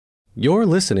You're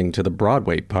listening to the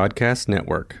Broadway Podcast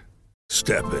Network.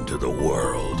 Step into the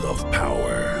world of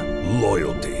power,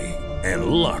 loyalty, and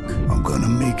luck. I'm gonna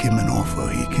make him an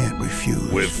offer he can't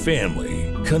refuse. With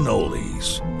family,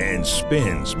 cannolis, and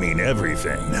spins mean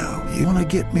everything. Now, you wanna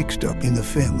get mixed up in the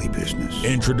family business.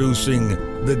 Introducing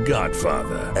The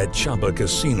Godfather at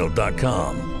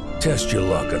ChumbaCasino.com. Test your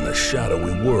luck in the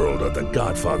shadowy world of The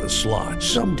Godfather slot.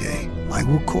 Someday, I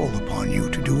will call upon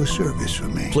you to do a service for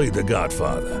me. Play The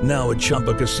Godfather, now at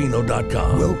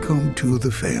ChumbaCasino.com. Welcome to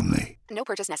the family. No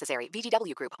purchase necessary.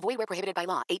 VGW Group. Void where prohibited by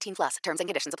law. 18 plus. Terms and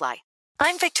conditions apply.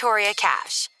 I'm Victoria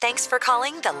Cash. Thanks for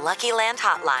calling the Lucky Land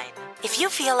Hotline. If you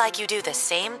feel like you do the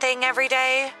same thing every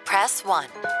day, press 1.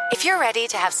 If you're ready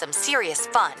to have some serious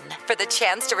fun for the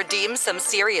chance to redeem some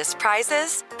serious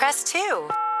prizes, press 2.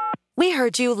 We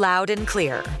heard you loud and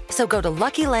clear. So go to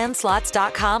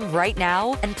LuckyLandSlots.com right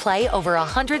now and play over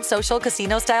 100 social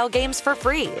casino-style games for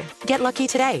free. Get lucky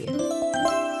today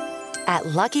at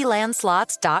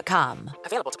LuckyLandSlots.com.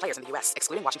 Available to players in the U.S.,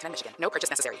 excluding Washington and Michigan. No purchase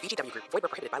necessary. VGW Group. Void where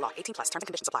prohibited by law. 18 plus. Terms and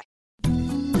conditions apply.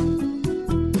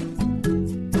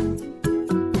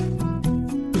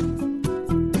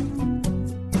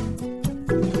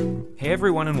 Hey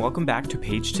everyone, and welcome back to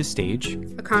Page to Stage,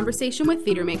 a conversation with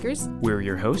theater makers. We're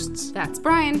your hosts. That's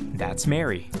Brian. That's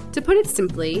Mary. To put it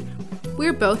simply,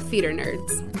 we're both theater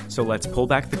nerds. So let's pull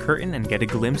back the curtain and get a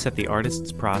glimpse at the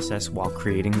artist's process while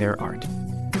creating their art.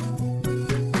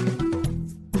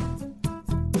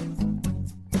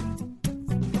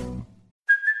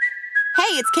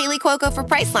 Hey, it's Kaylee Cuoco for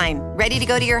Priceline. Ready to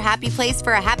go to your happy place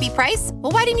for a happy price?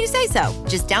 Well, why didn't you say so?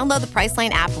 Just download the Priceline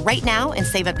app right now and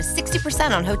save up to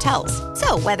 60% on hotels.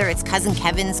 So whether it's Cousin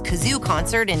Kevin's Kazoo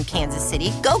Concert in Kansas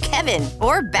City, go Kevin,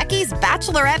 or Becky's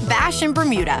Bachelorette Bash in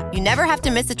Bermuda, you never have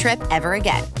to miss a trip ever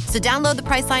again. So download the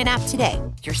Priceline app today.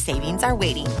 Your savings are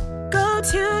waiting. Go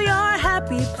to your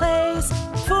happy place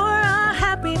for a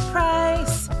happy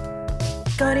price.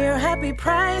 Go to your happy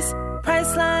price,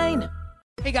 Priceline.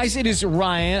 Hey guys, it is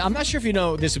Ryan. I'm not sure if you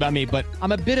know this about me, but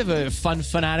I'm a bit of a fun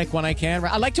fanatic when I can.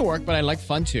 I like to work, but I like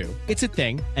fun too. It's a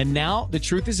thing. And now the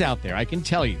truth is out there. I can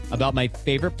tell you about my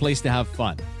favorite place to have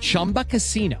fun. Chumba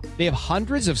Casino. They have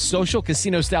hundreds of social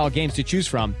casino style games to choose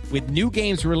from with new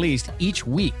games released each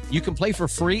week. You can play for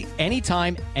free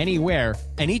anytime, anywhere.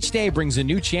 And each day brings a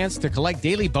new chance to collect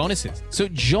daily bonuses. So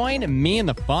join me in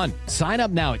the fun. Sign up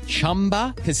now at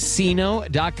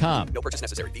ChumbaCasino.com. No purchase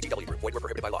necessary. VGW Group. Void where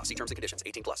prohibited by law. See terms and conditions.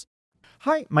 18 plus.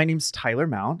 Hi, my name's Tyler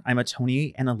Mount. I'm a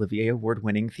Tony and Olivier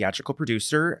Award-winning theatrical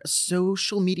producer,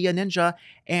 social media ninja,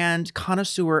 and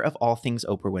connoisseur of all things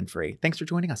Oprah Winfrey. Thanks for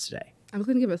joining us today. I was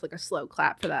going to give us like a slow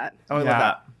clap for that. Oh, I love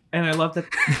that. And I love that.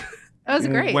 That was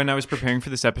great. When I was preparing for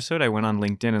this episode, I went on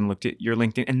LinkedIn and looked at your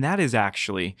LinkedIn, and that is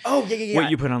actually what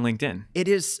you put on LinkedIn. It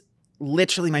is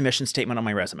literally my mission statement on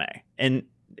my resume. And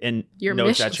your no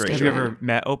mission exaggeration. Have you ever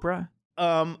met Oprah?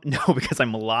 No, because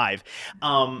I'm alive.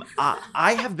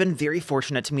 I have been very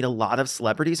fortunate to meet a lot of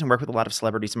celebrities and work with a lot of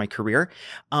celebrities in my career.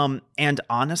 And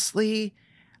honestly,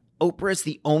 Oprah is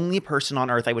the only person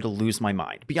on earth I would lose my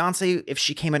mind. Beyonce, if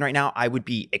she came in right now, I would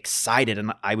be excited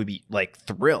and I would be like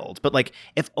thrilled. But like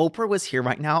if Oprah was here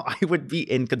right now, I would be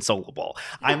inconsolable.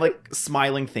 I'm like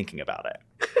smiling thinking about it.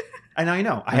 And I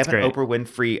know I have an Oprah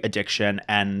Winfrey addiction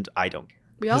and I don't care.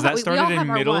 Because that started in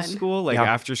middle school? Like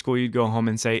after school, you'd go home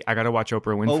and say, I got to watch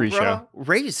Oprah Winfrey show.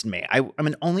 Raised me. I'm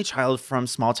an only child from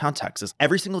small town Texas.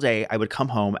 Every single day, I would come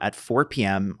home at 4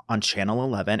 p.m. on Channel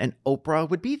 11 and Oprah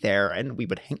would be there and we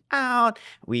would hang out.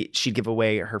 She'd give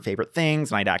away her favorite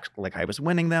things and I'd act like I was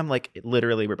winning them. Like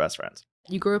literally, we're best friends.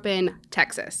 You grew up in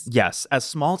Texas. Yes, as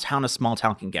small town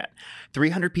can get.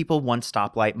 300 people, one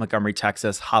stoplight, Montgomery,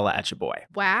 Texas. Holla at your boy.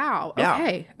 Wow.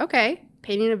 Yeah. Okay.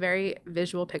 Painting a very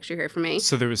visual picture here for me.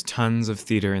 So there was tons of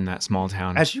theater in that small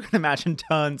town. As you can imagine,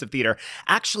 tons of theater.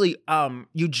 Actually,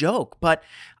 you joke, but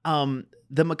the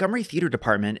Montgomery Theater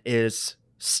Department is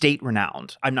state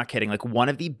renowned. I'm not kidding. Like one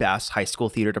of the best high school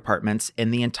theater departments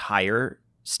in the entire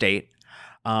state.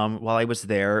 While I was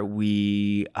there,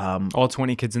 we all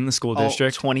 20 kids in the school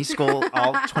district. All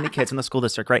 20 kids in the school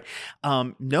district, right?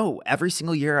 No, every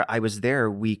single year I was there,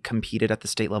 we competed at the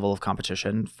state level of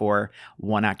competition for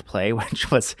one act play, which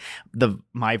was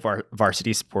my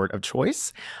varsity sport of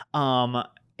choice.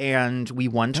 And we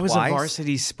won twice. That was a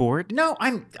varsity sport? No,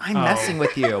 I'm messing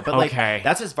with you. But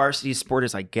that's as varsity sport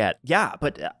as I get. Yeah,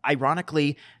 but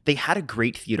ironically, they had a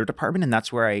great theater department, and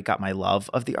that's where I got my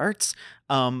love of the arts.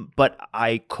 But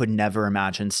I could never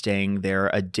imagine staying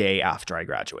there a day after I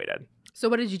graduated. So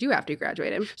what did you do after you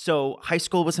graduated? So high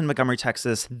school was in Montgomery,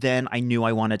 Texas. Then I knew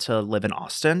I wanted to live in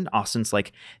Austin. Austin's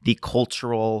like the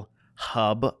cultural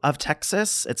hub of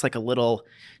Texas. It's like a little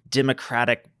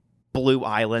democratic blue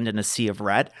island in a sea of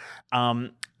red.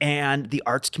 And the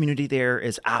arts community there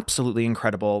is absolutely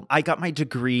incredible. I got my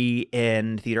degree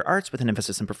in theater arts with an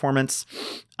emphasis in performance.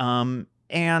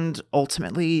 And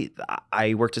ultimately,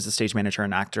 I worked as a stage manager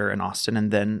and actor in Austin,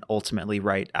 and then ultimately,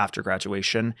 right after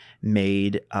graduation,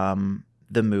 made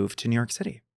the move to New York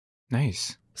City.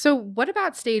 Nice. So what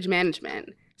about stage management?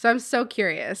 So I'm so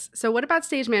curious. So what about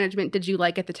stage management did you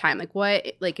like at the time? Like what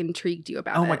intrigued you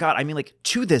about it? Oh my God. I mean,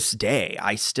 to this day,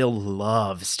 I still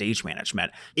love stage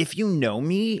management. If you know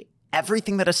me,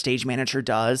 everything that a stage manager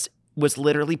does was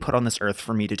literally put on this earth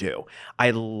for me to do.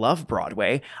 I love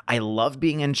Broadway. I love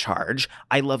being in charge.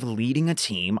 I love leading a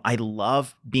team. I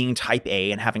love being type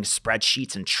A and having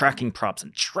spreadsheets and tracking props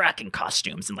and tracking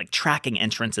costumes and tracking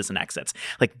entrances and exits.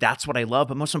 That's what I love.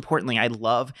 But most importantly, I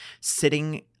love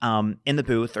sitting in the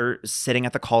booth or sitting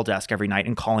at the call desk every night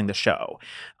and calling the show.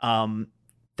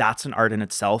 That's an art in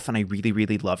itself. And I really,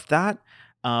 really loved that.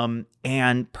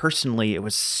 And personally, it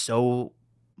was so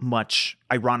much,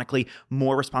 ironically,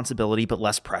 more responsibility but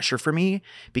less pressure for me,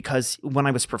 because when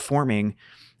I was performing,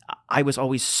 I was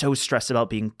always so stressed about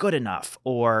being good enough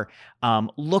or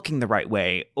looking the right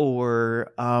way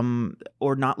or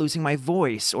not losing my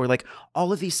voice or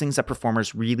all of these things that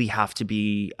performers really have to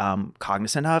be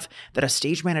cognizant of that a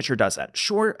stage manager doesn't.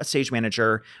 Sure, a stage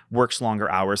manager works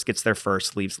longer hours, gets there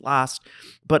first, leaves last,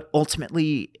 but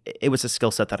ultimately it was a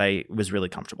skill set that I was really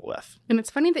comfortable with. And it's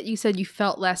funny that you said you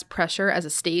felt less pressure as a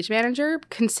stage manager,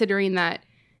 considering that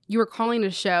you were calling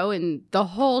a show and the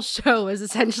whole show was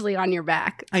essentially on your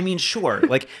back. I mean, sure.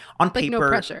 On paper. No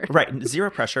pressure. Right. Zero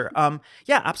pressure.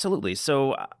 Yeah, absolutely.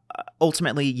 So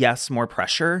ultimately, yes, more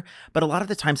pressure. But a lot of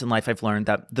the times in life, I've learned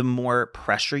that the more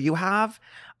pressure you have,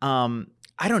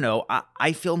 I don't know,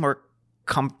 I feel more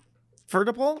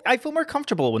comfortable. I feel more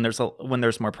comfortable when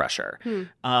there's more pressure.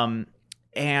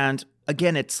 And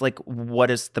again, it's what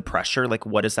is the pressure?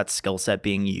 What is that skill set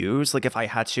being used? If I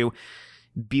had to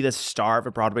be the star of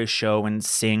a Broadway show and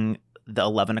sing the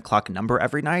 11 o'clock number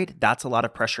every night, that's a lot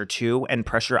of pressure too, and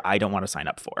pressure I don't want to sign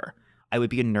up for. I would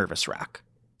be a nervous wreck.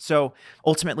 So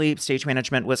ultimately, stage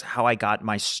management was how I got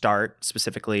my start,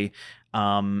 specifically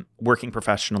working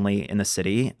professionally in the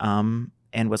city, and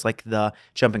was the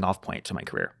jumping off point to my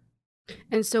career.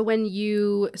 And so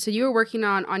you were working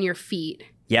on your feet.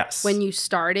 Yes. When you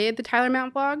started the Tyler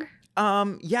Mount Vlog?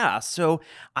 Yeah. So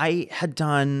I had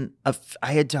done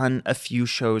a few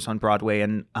shows on Broadway,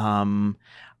 and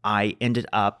I ended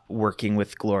up working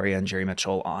with Gloria and Jerry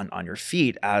Mitchell on Your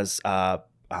Feet as a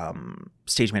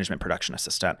stage management production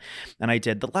assistant. And I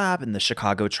did the lab and the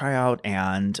Chicago tryout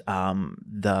and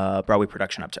the Broadway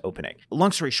production up to opening.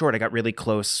 Long story short, I got really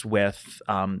close with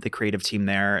the creative team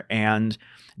there. And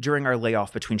during our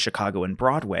layoff between Chicago and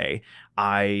Broadway,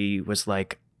 I was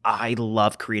I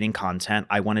love creating content.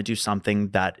 I want to do something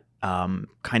that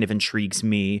kind of intrigues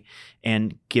me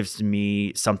and gives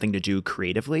me something to do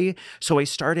creatively. So I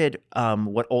started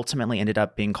what ultimately ended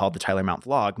up being called the Tyler Mount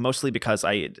Vlog, mostly because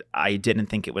I didn't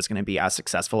think it was going to be as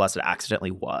successful as it accidentally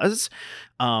was.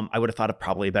 I would have thought of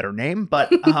probably a better name,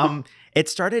 but it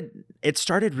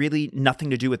started really nothing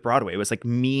to do with Broadway. It was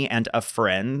me and a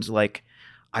friend,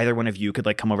 either one of you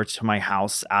could come over to my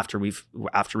house after we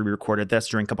recorded this,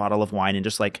 drink a bottle of wine, and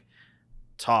just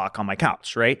talk on my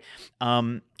couch, right?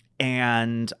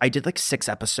 And I did 6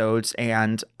 episodes,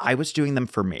 and I was doing them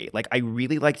for me. I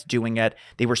really liked doing it.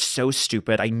 They were so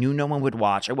stupid. I knew no one would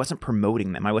watch. I wasn't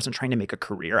promoting them. I wasn't trying to make a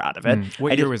career out of it.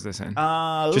 What year was this in?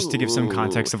 Just to give some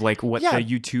context of what the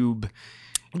YouTube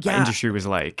industry was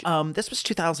like. This was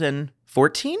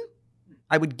 2014.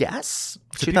 I would guess.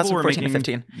 So people were making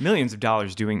 15. millions of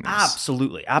dollars doing this.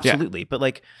 Absolutely. Yeah.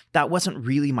 But that wasn't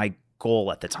really my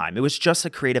goal at the time. It was just a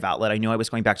creative outlet. I knew I was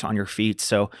going back to On Your Feet.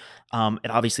 So it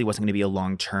obviously wasn't going to be a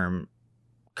long-term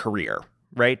career,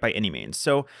 right? By any means.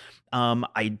 So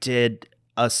I did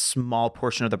a small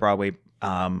portion of the Broadway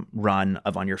run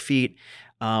of On Your Feet.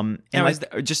 And now,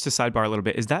 just to sidebar a little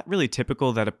bit, is that really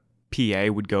typical that a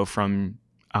PA would go from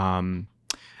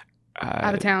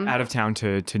out of town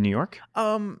to New York?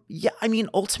 Yeah, I mean,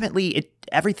 ultimately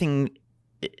everything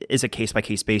is a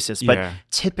case-by-case basis, but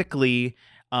typically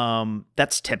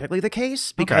that's typically the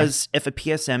case, because if a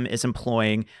PSM is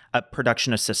employing a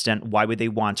production assistant, why would they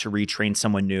want to retrain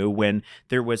someone new when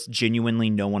there was genuinely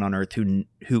no one on earth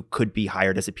who could be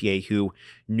hired as a PA who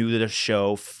knew the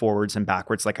show forwards and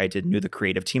backwards like I did, knew the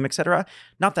creative team, etc.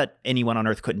 Not that anyone on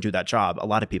earth couldn't do that job. A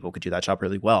lot of people could do that job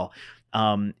really well.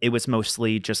 It was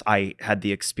mostly just I had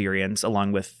the experience,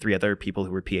 along with 3 other people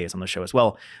who were PAs on the show as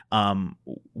well,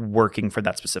 working for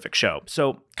that specific show.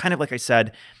 So kind of like I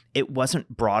said, it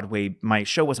wasn't Broadway. My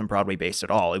show wasn't Broadway based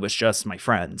at all. It was just my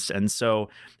friends. And so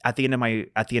at the end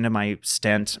of my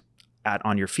stint at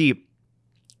On Your Feet,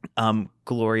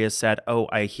 Gloria said, "Oh,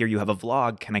 I hear you have a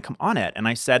vlog. Can I come on it?" And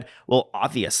I said, "Well,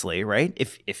 obviously, right?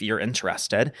 If you're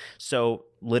interested." So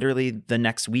literally the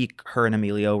next week, her and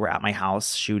Emilio were at my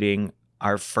house shooting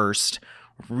our first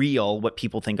real, what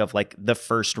people think of like the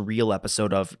first real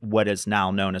episode of what is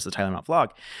now known as the Tyler Mount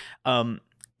vlog.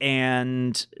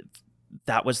 And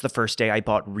that was the first day I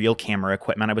bought real camera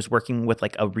equipment. I was working with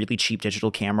like a really cheap digital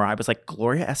camera. I was like,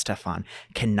 Gloria Estefan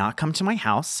cannot come to my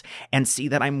house and see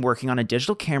that I'm working on a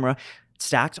digital camera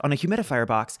stacked on a humidifier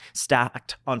box,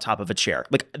 stacked on top of a chair.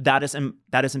 Like that is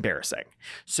embarrassing.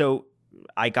 So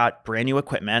I got brand new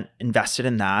equipment, invested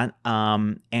in that.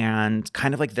 And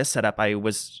kind of like this setup, I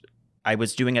was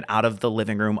doing it out of the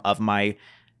living room of my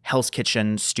Hell's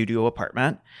Kitchen studio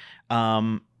apartment.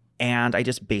 And I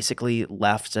just basically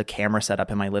left a camera set up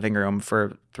in my living room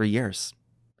for 3 years.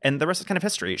 And the rest is kind of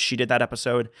history. She did that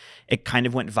episode. It kind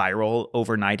of went viral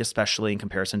overnight, especially in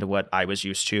comparison to what I was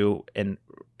used to in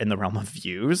the realm of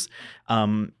views.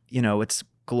 It's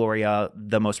Gloria,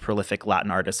 the most prolific Latin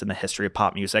artist in the history of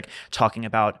pop music, talking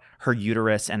about her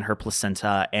uterus and her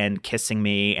placenta and kissing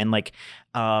me. And like,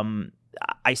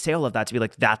 I say all of that to be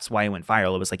like, that's why it went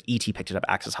viral. It was like E.T. picked it up,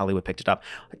 Access Hollywood picked it up.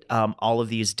 All of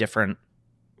these different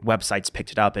websites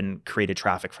picked it up and created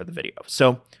traffic for the video.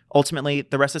 So ultimately,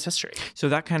 the rest is history. So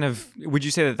that kind of, would you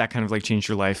say that kind of like changed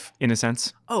your life in a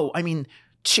sense? Oh, I mean,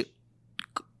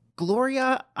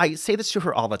 Gloria, I say this to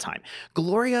her all the time.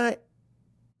 Gloria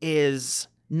is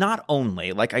not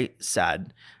only, like I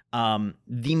said,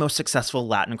 the most successful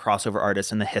Latin crossover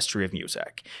artist in the history of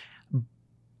music.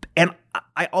 And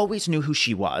I always knew who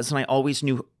she was, and I always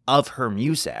knew of her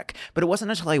music. But it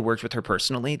wasn't until I worked with her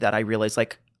personally that I realized,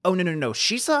 like, oh, no,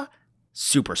 she's a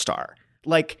superstar.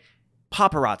 Like,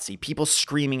 paparazzi, people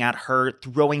screaming at her,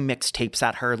 throwing mixtapes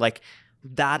at her. Like,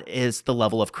 that is the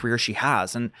level of career she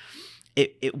has. And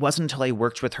it wasn't until I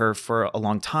worked with her for a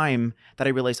long time that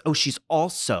I realized, oh, she's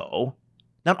also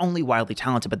not only wildly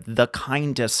talented, but the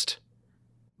kindest,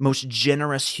 most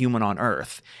generous human on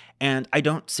earth. And I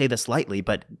don't say this lightly,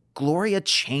 but Gloria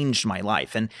changed my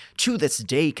life, and to this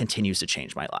day continues to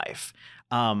change my life.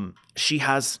 She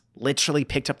has literally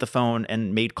picked up the phone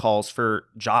and made calls for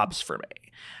jobs for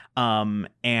me.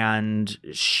 And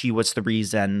she was the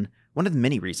reason, one of the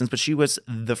many reasons, but she was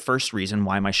the first reason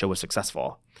why my show was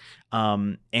successful.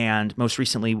 And most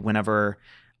recently, whenever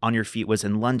On Your Feet was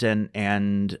in London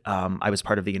and I was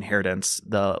part of The Inheritance,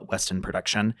 the West End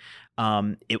production,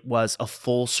 it was a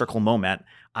full circle moment.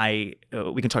 We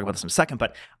can talk about this in a second,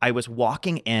 but I was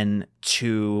walking in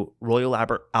to Royal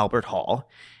Albert Hall,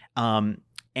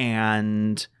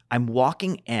 and I'm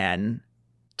walking in,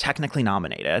 technically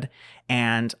nominated,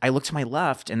 and I look to my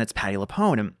left, and it's Patti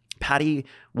LuPone, and Patti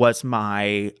was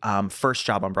my first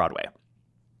job on Broadway,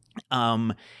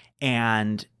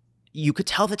 and you could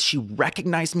tell that she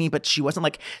recognized me, but she wasn't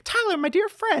like, Tyler, my dear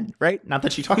friend, right? Not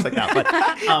that she talks like that,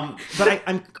 but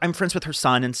I'm friends with her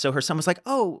son. And so her son was like,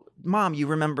 oh, Mom, you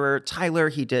remember Tyler?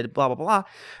 He did blah, blah,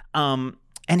 blah.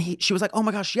 And she was like, oh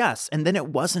my gosh, yes. And then it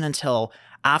wasn't until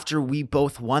after we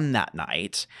both won that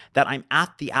night that I'm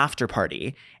at the after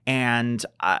party, and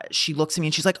she looks at me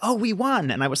and she's like, oh, we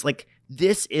won. And I was like,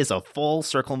 this is a full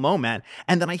circle moment.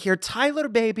 And then I hear Tyler,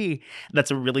 baby. That's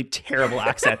a really terrible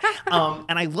accent.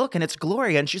 And I look and it's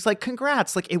Gloria, and she's like,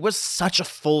 congrats. Like, it was such a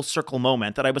full circle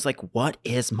moment that I was like, what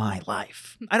is my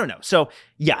life? I don't know. So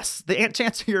yes, to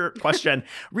answer your question,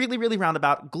 really, really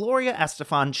roundabout, Gloria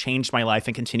Estefan changed my life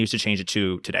and continues to change it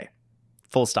to today.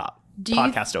 Full stop.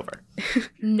 Podcast over.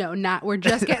 No, not. We're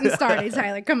just getting started,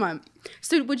 Tyler. Come on.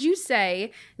 So would you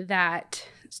say that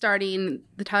starting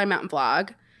the Tyler Mountain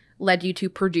vlog led you to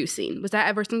producing? Was that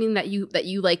ever something that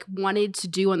you like wanted to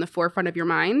do on the forefront of your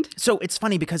mind? So it's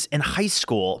funny because in high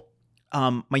school,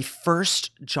 my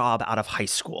first job out of high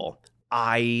school,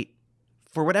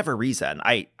 for whatever reason,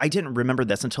 I didn't remember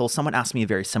this until someone asked me a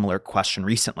very similar question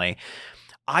recently.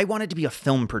 I wanted to be a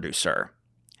film producer.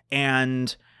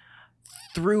 And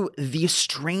through the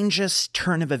strangest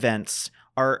turn of events,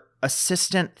 our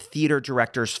assistant theater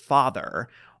director's father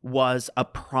was a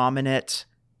prominent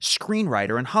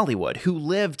screenwriter in Hollywood who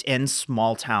lived in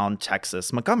small town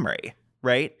Texas, Montgomery,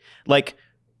 right? Like,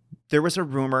 there was a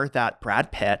rumor that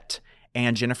Brad Pitt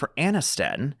and Jennifer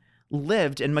Aniston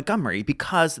lived in Montgomery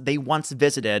because they once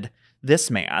visited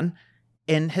this man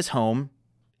in his home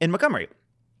in Montgomery.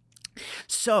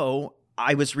 So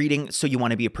I was reading So You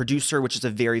Want to Be a Producer, which is a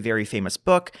very, very famous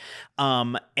book.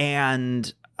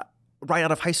 And right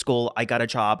out of high school, I got a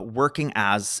job working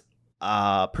as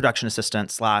production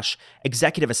assistant /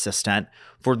 executive assistant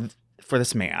for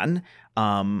this man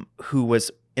who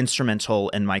was instrumental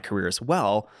in my career as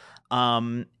well.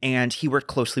 And he worked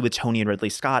closely with Tony and Ridley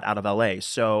Scott out of LA.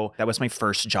 So that was my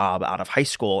first job out of high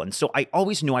school. And so I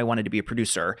always knew I wanted to be a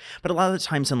producer, but a lot of the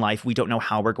times in life, we don't know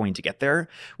how we're going to get there,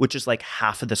 which is like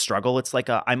half of the struggle. It's like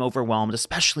I'm overwhelmed,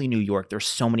 especially New York. There's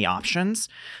so many options.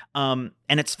 And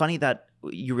it's funny that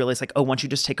you realize like, oh, once you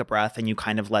just take a breath and you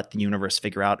kind of let the universe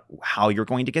figure out how you're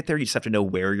going to get there, you just have to know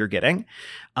where you're getting.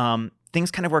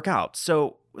 Things kind of work out.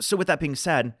 So with that being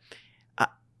said,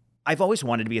 I've always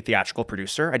wanted to be a theatrical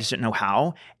producer. I just didn't know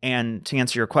how. And to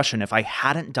answer your question, if I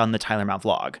hadn't done the Tyler Mount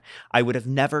vlog, I would have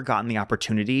never gotten the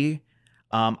opportunity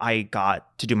I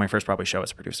got to do my first Broadway show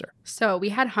as a producer. So we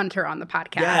had Hunter on the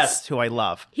podcast. Yes, who I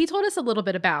love. He told us a little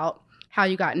bit about how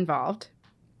you got involved.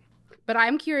 But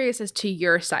I'm curious as to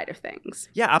your side of things.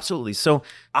 Yeah, absolutely. So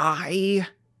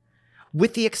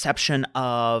with the exception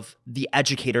of the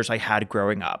educators I had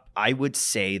growing up, I would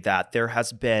say that there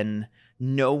has been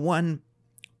no one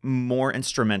more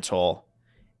instrumental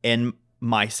in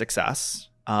my success,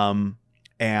 and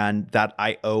that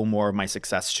I owe more of my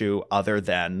success to other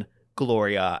than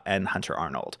Gloria and Hunter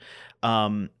Arnold.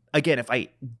 Again, if I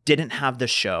didn't have the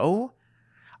show,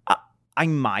 I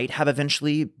might have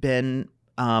eventually been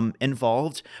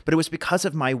involved, but it was because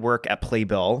of my work at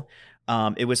Playbill.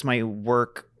 It was my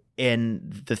work in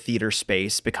the theater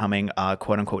space, becoming a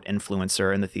quote unquote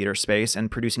influencer in the theater space and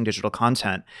producing digital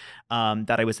content,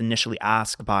 that I was initially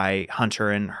asked by Hunter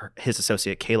and his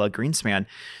associate Kayla Greenspan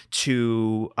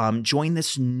to join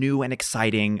this new and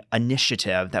exciting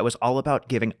initiative that was all about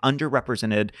giving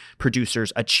underrepresented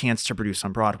producers a chance to produce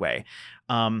on Broadway.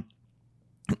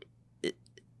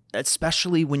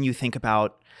 Especially when you think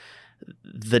about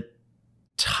the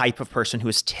type of person who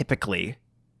is typically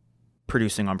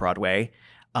producing on Broadway.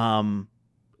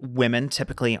 Women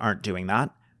typically aren't doing that.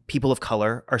 People of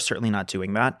color are certainly not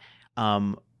doing that.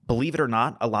 Believe it or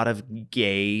not, a lot of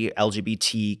gay,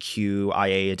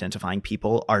 LGBTQIA identifying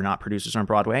people are not producers on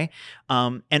Broadway.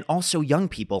 And also young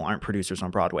people aren't producers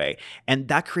on Broadway. And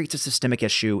that creates a systemic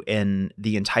issue in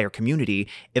the entire community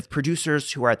if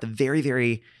producers who are at the very,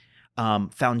 very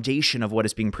foundation of what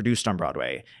is being produced on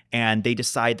Broadway, and they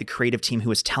decide the creative team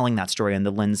who is telling that story and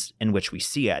the lens in which we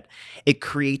see it, it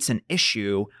creates an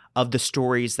issue of the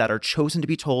stories that are chosen to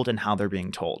be told and how they're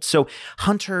being told. So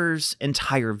Hunter's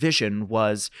entire vision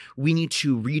was we need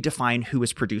to redefine who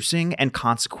is producing and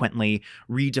consequently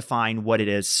redefine what it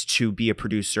is to be a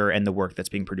producer and the work that's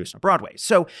being produced on Broadway.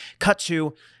 So cut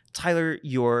to, Tyler,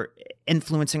 you're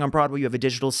influencing on Broadway. You have a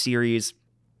digital series.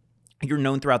 You're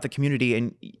known throughout the community,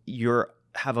 and you are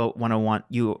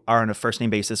on a first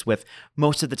name basis with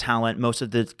most of the talent, most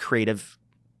of the creative,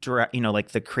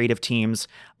 like the creative teams,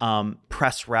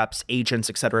 press reps, agents,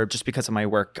 etc. Just because of my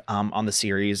work on the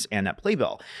series and at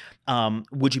Playbill,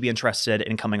 would you be interested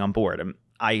in coming on board?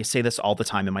 I say this all the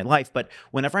time in my life, but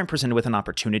whenever I'm presented with an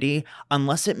opportunity,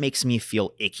 unless it makes me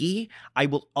feel icky, I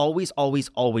will always, always,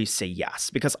 always say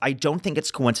yes, because I don't think it's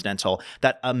coincidental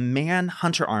that a man,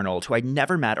 Hunter Arnold, who I'd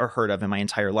never met or heard of in my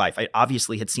entire life, I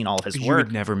obviously had seen all of his work. You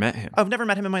had never met him? I've never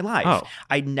met him in my life. Oh.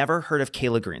 I'd never heard of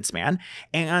Kayla Greenspan.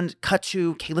 And cut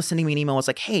to Kayla sending me an email. I was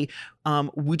like, hey,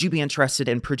 would you be interested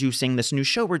in producing this new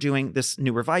show we're doing, this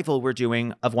new revival we're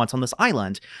doing of Once on This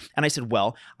Island? And I said,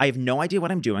 well, I have no idea what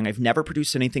I'm doing. I've never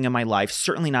produced anything in my life,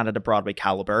 certainly not at a Broadway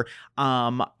caliber.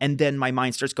 And then my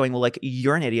mind starts going, well, like,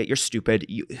 you're an idiot. You're stupid.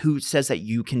 Who says that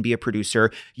you can be a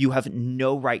producer? You have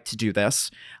no right to do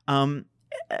this.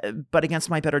 But against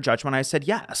my better judgment, I said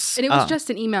yes. And it was just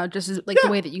an email, just as, like the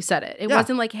way that you said it. It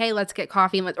wasn't like, hey, let's get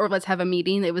coffee or let's have a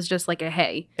meeting. It was just like a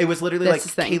hey. It was literally like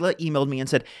Kayla emailed me and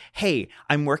said, hey,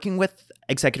 I'm working with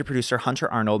executive producer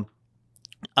Hunter Arnold.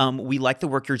 We like the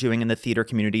work you're doing in the theater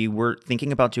community. We're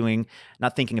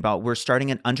we're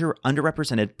starting an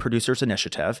underrepresented producers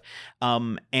initiative.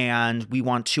 And we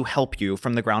want to help you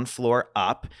from the ground floor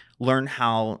up, learn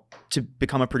how to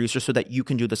become a producer so that you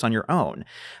can do this on your own.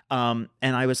 And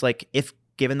I was like, if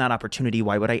given that opportunity,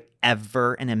 why would I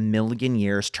ever in a million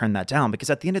years turn that down? Because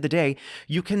at the end of the day,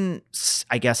 you can,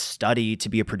 I guess, study to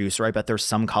be a producer. I bet there's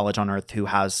some college on earth who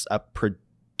has a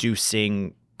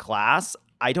producing class.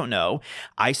 I don't know.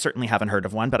 I certainly haven't heard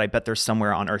of one, but I bet there's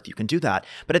somewhere on earth you can do that.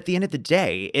 But at the end of the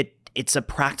day, it's a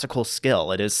practical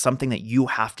skill. It is something that you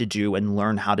have to do and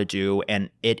learn how to do.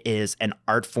 And it is an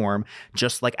art form,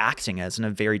 just like acting is, in a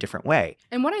very different way.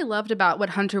 And what I loved about what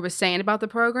Hunter was saying about the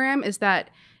program is that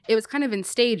it was kind of in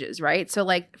stages, right? So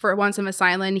like for Once on This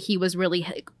Island, he was really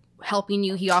helping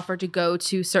you. He offered to go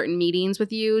to certain meetings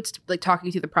with you, to, like talk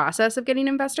you through the process of getting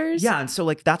investors. Yeah. And so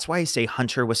like, that's why I say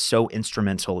Hunter was so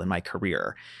instrumental in my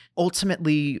career.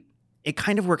 Ultimately, it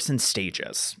kind of works in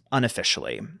stages,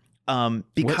 unofficially.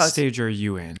 Because what stage are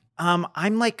you in?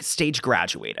 I'm like stage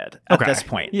graduated at this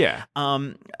point. Yeah.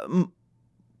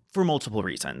 For multiple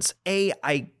reasons.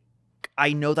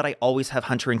 I know that I always have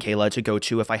Hunter and Kayla to go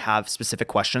to if I have specific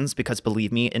questions, because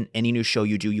believe me, in any new show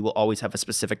you do, you will always have a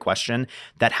specific question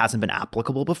that hasn't been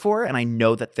applicable before. And I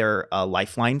know that they're a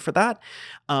lifeline for that.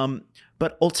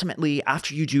 But ultimately,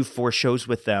 after you do 4 shows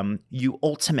with them, you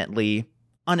ultimately,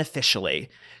 unofficially,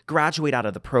 graduate out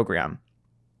of the program,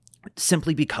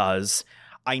 simply because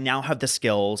I now have the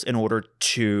skills in order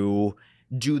to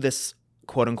do this,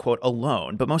 quote unquote,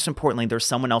 alone. But most importantly, there's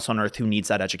someone else on earth who needs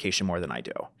that education more than I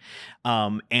do.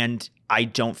 And I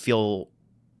don't feel,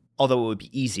 although it would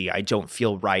be easy, I don't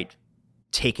feel right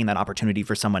taking that opportunity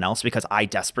for someone else, because I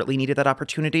desperately needed that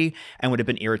opportunity and would have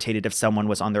been irritated if someone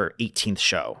was on their 18th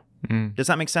show. Does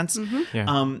that make sense?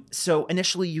 Yeah. So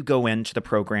initially you go into the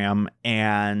program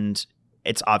and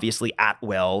it's obviously at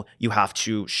will. You have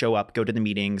to show up, go to the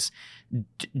meetings,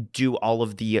 do all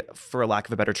of the, for lack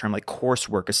of a better term, like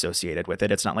coursework associated with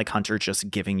it. It's not like Hunter just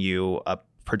giving you a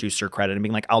producer credit and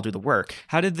being like, I'll do the work.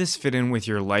 How did this fit in with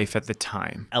your life at the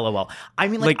time? LOL. I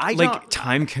mean, like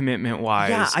time commitment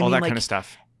wise, all that kind of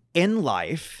stuff. In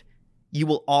life, you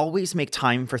will always make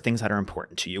time for things that are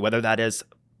important to you, whether that is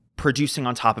producing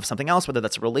on top of something else, whether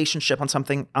that's a relationship on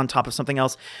top of something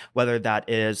else, whether that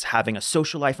is having a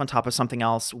social life on top of something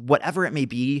else, whatever it may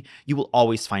be, you will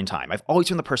always find time. I've always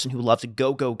been the person who loves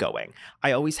going.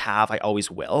 I always have, I always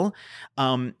will.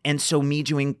 And so me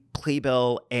doing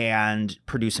Playbill and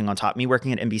producing on top, me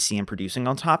working at NBC and producing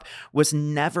on top, was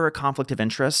never a conflict of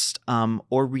interest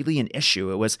or really an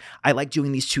issue. It was, I like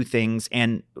doing these two things,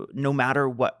 and no matter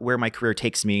where my career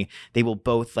takes me, they will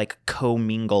both like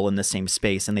co-mingle in the same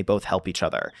space, and they both help each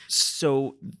other.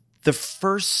 So the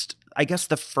first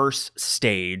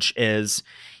stage is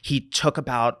he took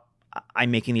about,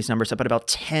 I'm making these numbers up, but about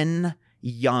 10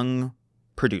 young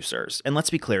producers. And let's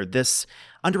be clear, this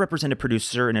underrepresented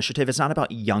producer initiative is not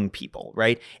about young people,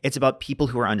 right? It's about people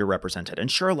who are underrepresented. And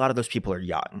sure, a lot of those people are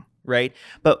young, right?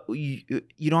 But you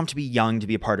don't have to be young to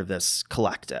be a part of this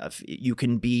collective. You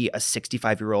can be a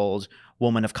 65-year-old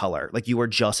woman of color. Like, you are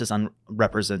just as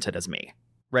unrepresented as me,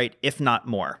 right? If not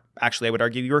more. Actually, I would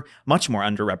argue you're much more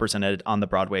underrepresented on the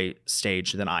Broadway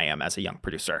stage than I am as a young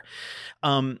producer.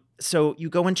 So you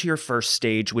go into your first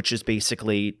stage, which is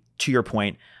basically, to your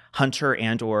point, Hunter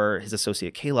and or his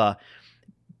associate Kayla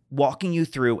walking you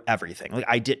through everything. Like,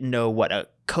 I didn't know what a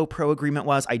co-pro agreement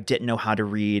was. I didn't know how to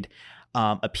read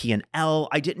a P&L.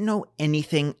 I didn't know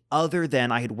anything other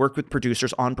than I had worked with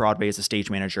producers on Broadway as a stage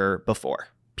manager before.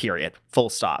 Period. Full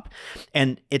stop.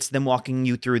 And it's them walking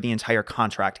you through the entire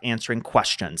contract, answering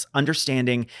questions,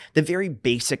 understanding the very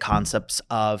basic concepts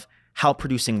of how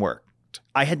producing worked.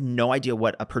 I had no idea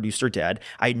what a producer did.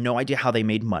 I had no idea how they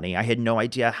made money. I had no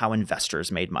idea how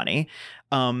investors made money.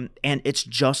 And it's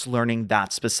just learning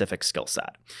that specific skill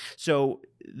set. So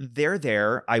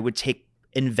I would take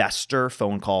investor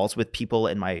phone calls with people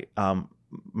in my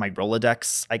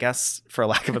Rolodex, I guess, for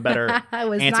lack of a better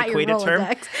antiquated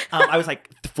term. I was like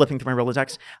flipping through my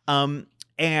Rolodex.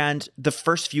 And the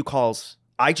first few calls,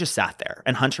 I just sat there,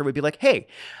 and Hunter would be like, hey,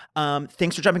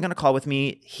 thanks for jumping on a call with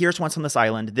me. Here's Once on This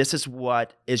Island. This is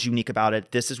what is unique about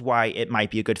it. This is why it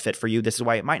might be a good fit for you. This is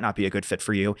why it might not be a good fit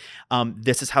for you.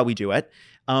 This is how we do it.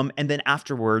 And then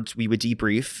afterwards, we would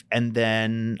debrief, and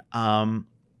then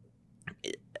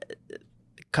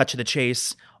cut to the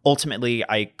chase. Ultimately,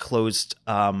 I closed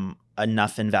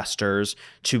enough investors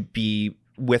to be,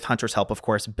 with Hunter's help, of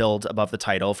course, build above the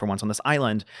title for Once on This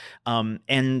Island.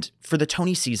 And for the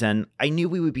Tony season, I knew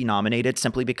we would be nominated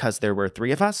simply because there were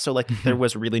 3 of us. So like there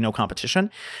was really no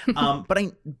competition. And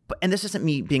this isn't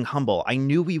me being humble. I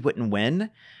knew we wouldn't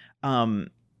win.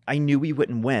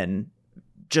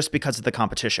 Just because of the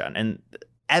competition. And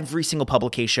every single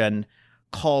publication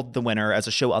called the winner as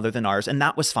a show other than ours, and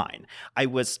that was fine. I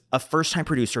was a first-time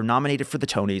producer nominated for the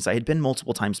Tonys. I had been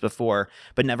multiple times before,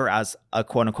 but never as a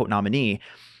quote-unquote nominee.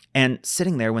 And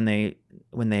sitting there when they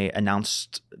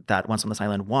announced that Once on This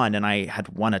Island won, and I had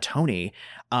won a Tony,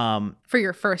 for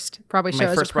your first Broadway show,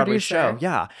 my first Broadway show,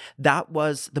 yeah, that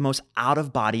was the most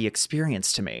out-of-body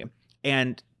experience to me.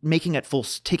 And taking it full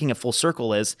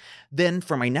circle is then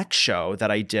for my next show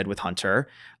that I did with Hunter,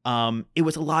 it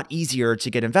was a lot easier to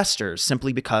get investors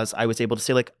simply because I was able to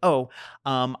say like,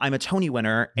 I'm a Tony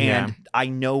winner and I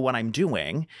know what I'm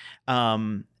doing.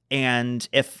 And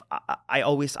if I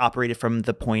always operated from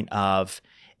the point of,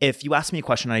 if you ask me a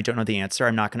question and I don't know the answer,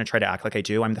 I'm not going to try to act like I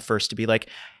do. I'm the first to be like,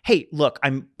 hey, look,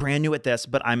 I'm brand new at this,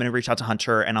 but I'm going to reach out to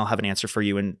Hunter and I'll have an answer for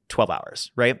you in 12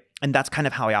 hours, right? And that's kind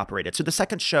of how I operated. So the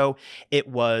second show, it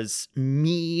was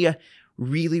me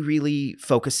really, really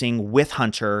focusing with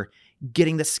Hunter,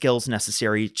 getting the skills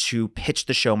necessary to pitch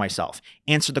the show myself,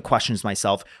 answer the questions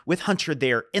myself, with Hunter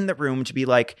there in the room to be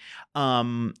like,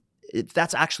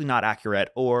 that's actually not accurate,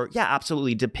 or yeah,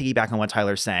 absolutely, to piggyback on what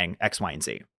Tyler's saying, X, Y, and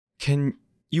Z. Can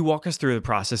you walk us through the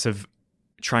process of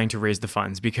trying to raise the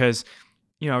funds? Because,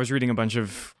 I was reading a bunch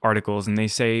of articles and they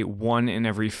say 1 in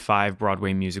every 5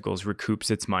 Broadway musicals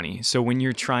recoups its money. So when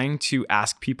you're trying to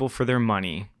ask people for their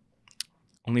money,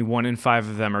 only 1 in 5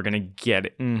 of them are going to get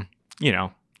it. They're going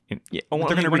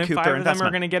to recoup their investment.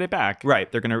 Are going to get it back.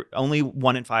 Right. They're going to only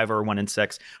 1 in 5 or 1 in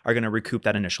 6 are going to recoup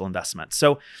that initial investment.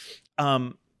 So,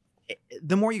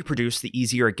 the more you produce, the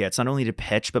easier it gets, not only to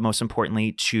pitch, but most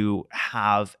importantly, to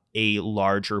have a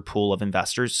larger pool of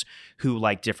investors who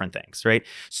like different things, right?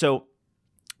 So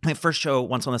my first show,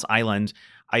 Once on This Island,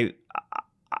 I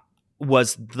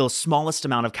was the smallest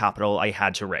amount of capital I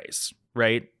had to raise,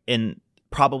 right? In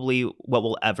probably what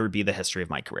will ever be the history of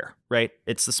my career, right?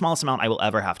 It's the smallest amount I will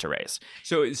ever have to raise.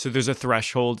 So there's a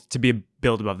threshold to be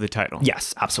billed above the title.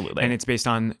 Yes, absolutely. And it's based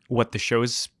on what the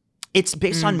show's It's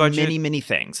based on budget. many, many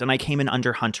things. And I came in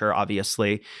under Hunter,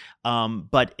 obviously.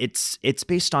 But it's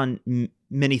based on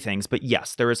many things. But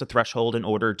yes, there is a threshold in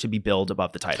order to be billed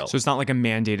above the title. So it's not like a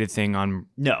mandated thing on...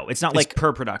 No, it's not like...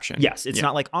 per production. Yes, it's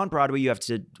not like on Broadway you have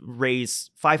to raise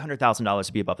 $500,000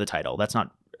 to be above the title. That's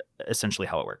not essentially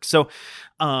how it works. So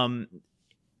the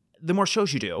more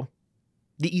shows you do,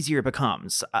 the easier it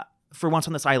becomes. For Once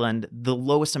on This Island, the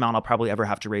lowest amount I'll probably ever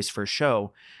have to raise for a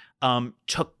show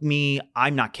took me,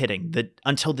 I'm not kidding,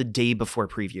 until the day before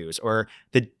previews, or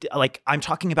I'm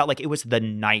talking about it was the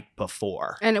night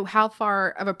before. And how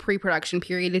far of a pre-production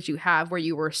period did you have where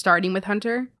you were starting with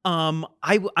Hunter? I'm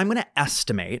going to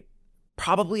estimate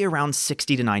probably around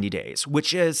 60 to 90 days,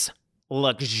 which is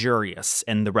luxurious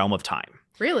in the realm of time.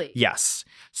 Really? Yes.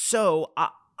 So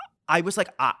I was like,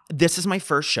 this is my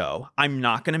first show. I'm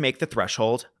not going to make the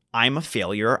threshold. I'm a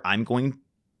failure. I'm going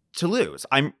to lose.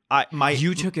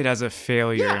 You took it as a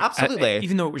failure. Yeah, absolutely.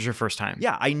 Even though it was your first time.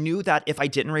 Yeah, I knew that if I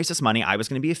didn't raise this money, I was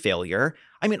going to be a failure.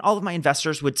 I mean, all of my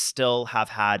investors would still have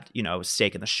had,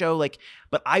 stake in the show,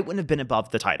 but I wouldn't have been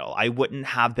above the title. I wouldn't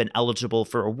have been eligible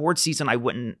for award season. I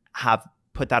wouldn't have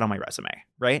put that on my resume,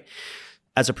 right?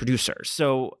 As a producer.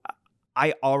 So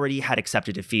I already had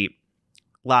accepted defeat.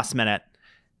 Last minute,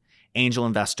 angel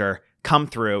investor come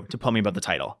through to pull me above the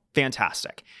title.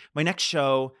 Fantastic. My next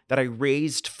show that I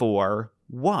raised for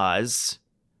was,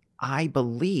 I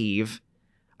believe,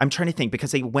 I'm trying to think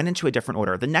because they went into a different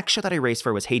order. The next show that I raised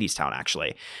for was Hadestown,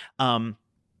 actually.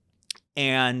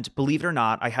 And believe it or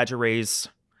not, I had to raise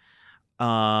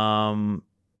more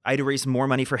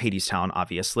money for Hadestown,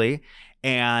 obviously.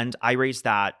 And I raised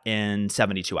that in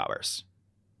 72 hours.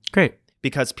 Great.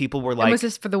 Because people were like... And was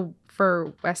this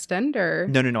for West End or?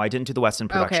 No. I didn't do the West End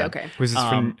production. Okay. Was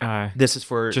this this is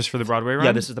for... Just for the Broadway run?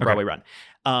 Yeah, this is the Broadway run.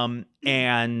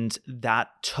 And that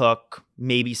took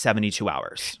maybe 72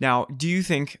 hours. Now, do you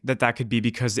think that could be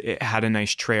because it had a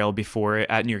nice trail before it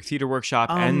at New York Theater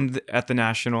Workshop and at the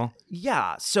National?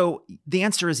 Yeah. So the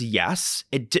answer is yes.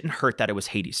 It didn't hurt that it was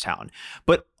Hadestown.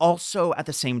 But also at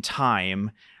the same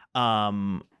time...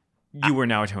 you were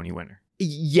now a Tony winner.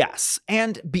 Yes.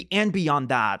 And beyond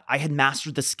that, I had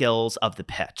mastered the skills of the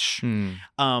pitch.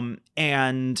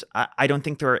 And I don't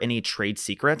think there are any trade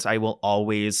secrets. I will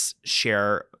always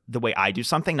share the way I do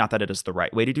something, not that it is the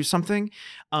right way to do something.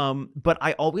 But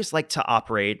I always like to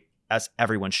operate, as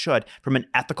everyone should, from an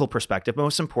ethical perspective.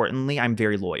 Most importantly, I'm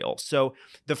very loyal. So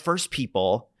the first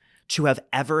people to have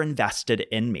ever invested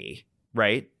in me,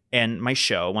 right? And my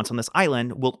show, Once on This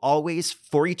Island, will always,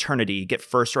 for eternity, get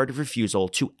first right of refusal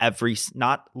to every,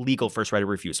 not legal first right of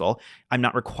refusal. I'm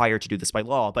not required to do this by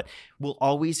law, but will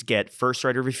always get first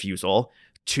right of refusal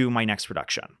to my next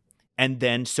production. And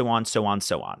then so on, so on,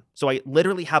 so on. So I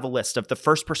literally have a list of the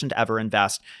first person to ever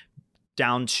invest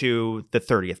down to the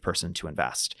 30th person to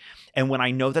invest. And when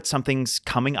I know that something's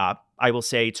coming up, I will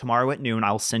say tomorrow at noon,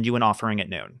 I'll send you an offering at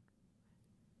noon.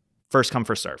 First come,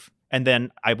 first serve. And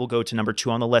then I will go to number 2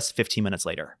 on the list 15 minutes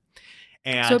later.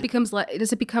 And so it becomes,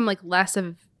 does it become less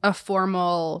of a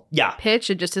formal pitch?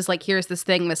 It just is here's this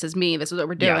thing, this is me, this is what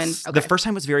we're doing. Yes. Okay. The first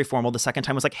time was very formal. The second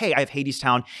time was hey, I have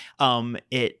Hadestown.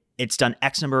 It's done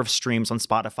X number of streams on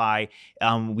Spotify.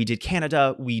 We did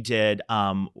Canada.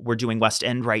 We're doing West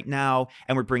End right now,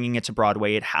 and we're bringing it to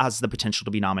Broadway. It has the potential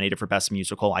to be nominated for Best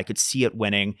Musical. I could see it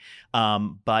winning.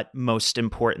 But most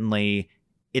importantly,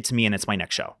 it's me and it's my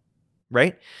next show.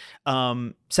 right?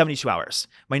 72 hours.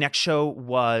 My next show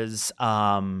was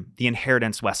The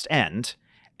Inheritance West End.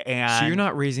 And so you're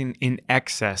not raising in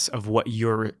excess of what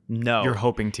you're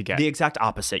hoping to get. The exact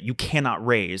opposite. You cannot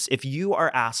raise. If you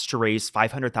are asked to raise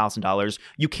 $500,000,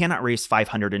 you cannot raise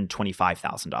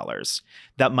 $525,000.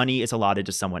 That money is allotted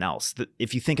to someone else.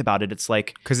 If you think about it, it's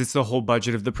like, because it's the whole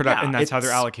budget of the production, and that's how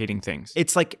they're allocating things.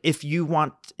 It's like if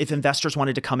investors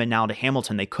wanted to come in now to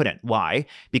Hamilton, they couldn't. Why?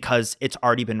 Because it's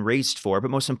already been raised for. But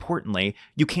most importantly,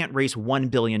 you can't raise $1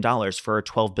 billion for a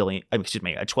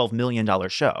 $12 million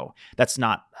show. That's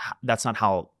not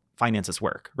how finances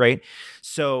work, right?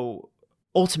 So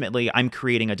ultimately, I'm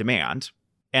creating a demand,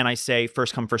 and I say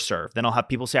first come, first serve. Then I'll have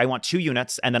people say, I want 2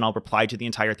 units, and then I'll reply to the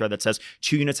entire thread that says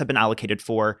 2 units have been allocated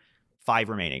for 5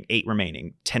 remaining, 8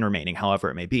 remaining, 10 remaining,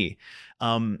 however it may be.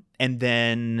 And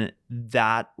then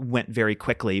that went very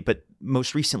quickly. But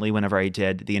most recently, whenever I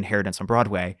did The Inheritance on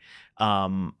Broadway,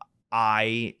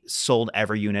 I sold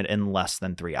every unit in less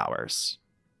than 3 hours,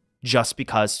 just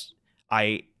because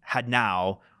I had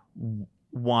now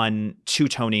won 2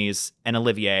 Tonys, an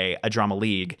Olivier, a Drama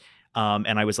League.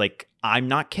 And I was like, I'm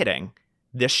not kidding.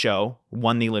 This show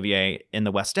won the Olivier in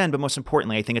the West End, but most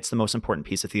importantly, I think it's the most important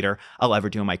piece of theater I'll ever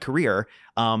do in my career.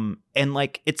 And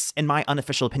like, it's, in my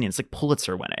unofficial opinion, it's like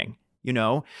Pulitzer winning, you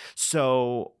know?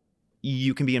 So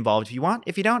you can be involved if you want.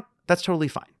 If you don't, that's totally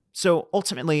fine. So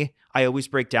ultimately, I always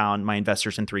break down my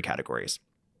investors in 3 categories.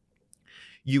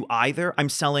 I'm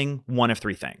selling one of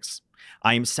 3 things.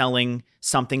 I'm selling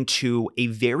something to a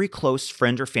very close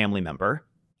friend or family member,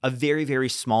 a very, very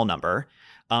small number,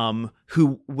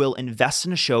 who will invest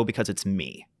in a show because it's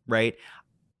me, right?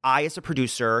 I, as a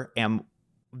producer, am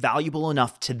valuable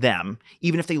enough to them,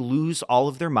 even if they lose all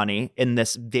of their money in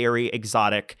this very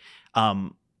exotic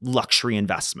luxury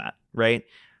investment, right?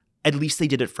 At least they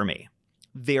did it for me.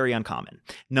 Very uncommon.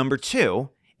 Number 2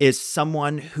 is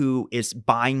someone who is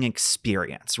buying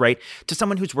experience, right? To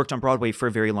someone who's worked on Broadway for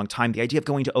a very long time, the idea of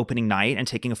going to opening night and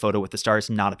taking a photo with the stars is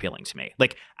not appealing to me.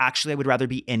 Like, actually, I would rather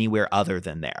be anywhere other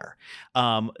than there.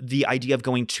 The idea of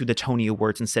going to the Tony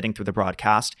Awards and sitting through the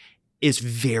broadcast is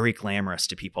very glamorous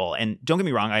to people. And don't get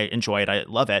me wrong, I enjoy it, I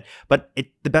love it, but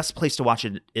the best place to watch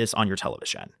it is on your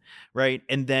television, right?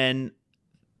 And then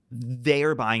they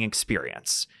are buying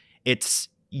experience.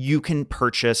 You can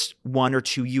purchase 1 or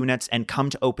 2 units and come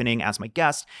to opening as my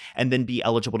guest, and then be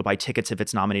eligible to buy tickets if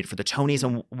it's nominated for the Tonys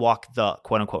and walk the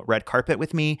quote unquote red carpet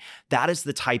with me. That is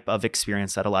the type of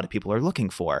experience that a lot of people are looking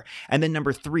for. And then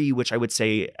number 3, which I would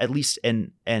say, at least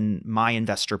in my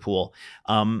investor pool,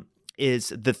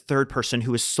 is the third person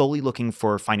who is solely looking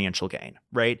for financial gain,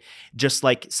 right? Just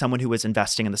like someone who is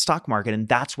investing in the stock market. And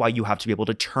that's why you have to be able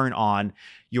to turn on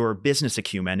your business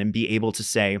acumen and be able to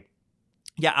say,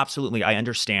 yeah, absolutely. I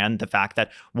understand the fact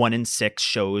that 1 in 6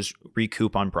 shows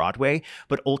recoup on Broadway,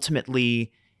 but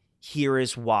ultimately, here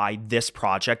is why this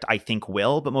project I think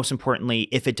will, but most importantly,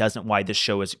 if it doesn't, why this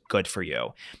show is good for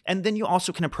you. And then you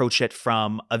also can approach it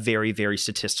from a very, very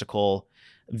statistical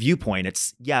viewpoint.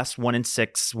 It's, yes, 1 in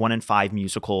 6, 1 in 5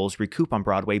 musicals recoup on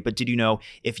Broadway, but did you know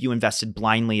if you invested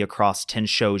blindly across 10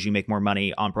 shows, you make more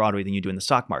money on Broadway than you do in the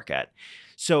stock market?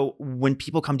 So when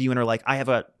people come to you and are like,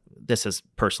 this has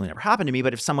personally never happened to me,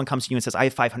 but if someone comes to you and says, I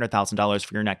have $500,000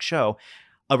 for your next show,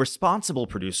 a responsible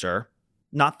producer,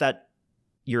 not that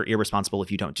you're irresponsible if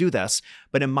you don't do this,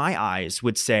 but in my eyes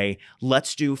would say,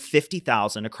 let's do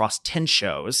 $50,000 across 10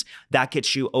 shows. That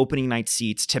gets you opening night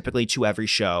seats, typically to every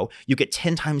show. You get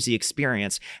 10 times the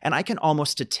experience. And I can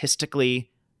almost statistically,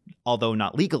 although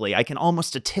not legally, I can almost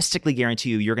statistically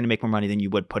guarantee you're going to make more money than you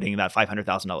would putting that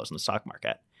 $500,000 in the stock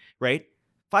market, right?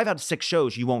 5 out of 6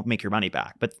 shows, you won't make your money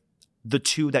back, but the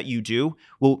 2 that you do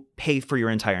will pay for your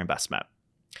entire investment.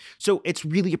 So it's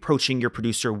really approaching your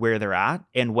producer where they're at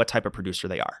and what type of producer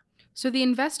they are. So the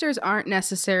investors aren't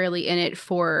necessarily in it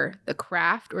for the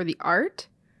craft or the art.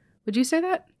 Would you say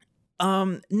that?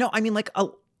 No, I mean, like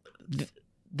the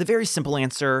very simple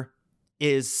answer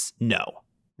is no,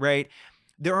 right?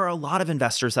 There are a lot of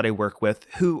investors that I work with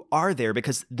who are there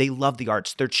because they love the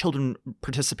arts. Their children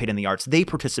participate in the arts. They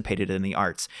participated in the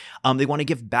arts. They want to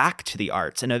give back to the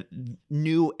arts in a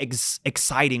new,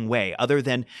 exciting way other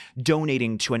than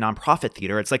donating to a nonprofit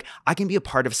theater. It's like, I can be a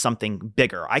part of something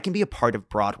bigger. I can be a part of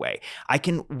Broadway. I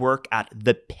can work at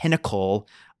the pinnacle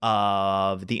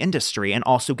of the industry and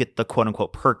also get the quote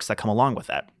unquote perks that come along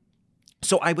with it.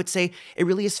 So I would say it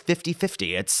really is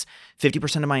 50-50. It's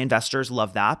 50% of my investors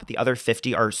love that, but the other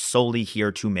 50 are solely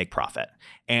here to make profit.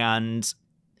 And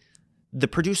the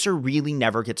producer really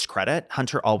never gets credit.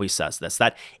 Hunter always says this,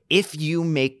 that if you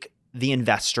make the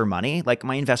investor money, like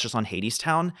my investors on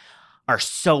Hadestown are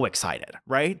so excited,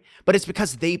 right? But it's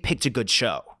because they picked a good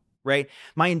show. right?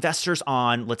 My investors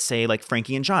on, let's say, like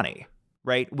Frankie and Johnny,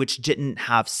 right, which didn't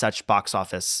have such box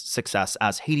office success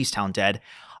as Hadestown did,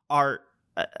 are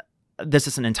this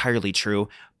isn't entirely true,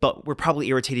 but we're probably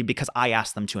irritated because I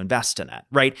asked them to invest in it,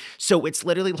 right? So it's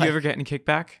literally like, Do you ever get any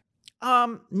kickback?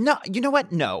 No, you know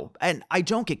what? No. And I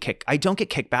don't get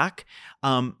kickback,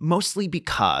 mostly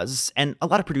because, and a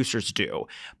lot of producers do,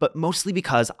 but mostly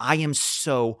because I am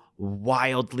so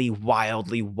wildly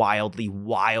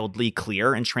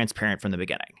clear and transparent from the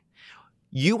beginning.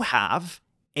 You have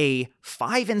a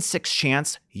 5 in 6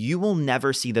 chance you will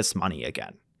never see this money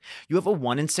again. You have a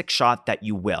 1 in 6 shot that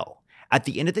you will. At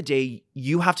the end of the day,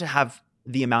 you have to have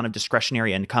the amount of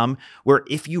discretionary income where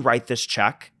if you write this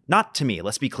check, not to me,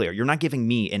 let's be clear, you're not giving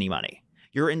me any money.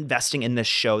 You're investing in this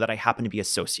show that I happen to be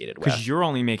associated with. Because you're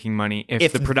only making money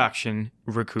if the production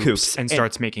recoups and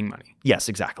starts making money. Yes,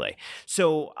 exactly.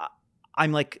 So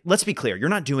I'm like, let's be clear. You're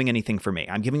not doing anything for me.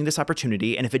 I'm giving you this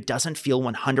opportunity. And if it doesn't feel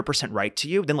 100% right to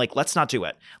you, then like, let's not do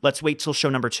it. Let's wait till show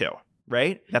number 2.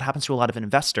 Right? That happens to a lot of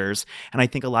investors. And I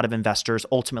think a lot of investors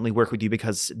ultimately work with you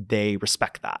because they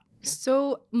respect that.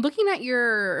 So looking at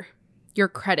your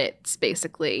credits,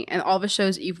 basically, and all the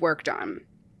shows that you've worked on,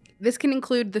 this can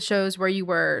include the shows where you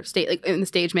were like in the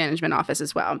stage management office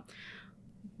as well.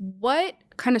 What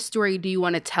kind of story do you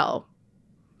want to tell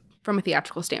from a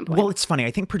theatrical standpoint? Well, it's funny.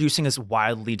 I think producing is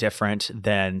wildly different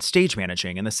than stage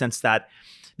managing in the sense that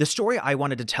the story I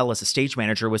wanted to tell as a stage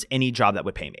manager was any job that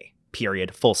would pay me,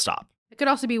 period, full stop. It could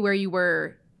also be where you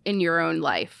were in your own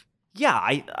life.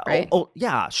 Yeah, right?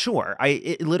 Yeah, sure.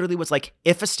 It literally was like,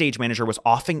 if a stage manager was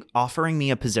offering me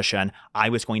a position, I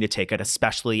was going to take it,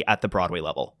 especially at the Broadway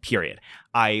level, period.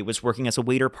 I was working as a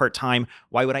waiter part-time.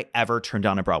 Why would I ever turn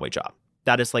down a Broadway job?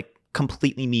 That is like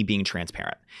completely me being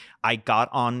transparent. I got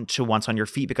on to Once on Your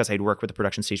Feet because I'd worked with the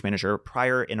production stage manager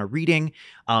prior in a reading,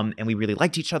 and we really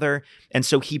liked each other. And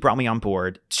so he brought me on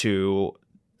board to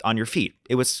On Your Feet.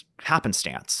 It was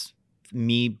happenstance.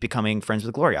 Me becoming friends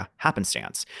with Gloria,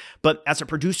 happenstance. But as a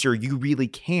producer, you really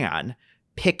can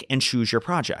pick and choose your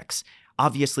projects.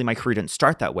 Obviously, my career didn't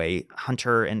start that way.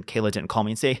 Hunter and Kayla didn't call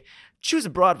me and say, choose a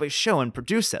Broadway show and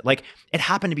produce it. Like, it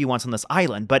happened to be Once on This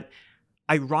Island, but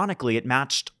ironically, it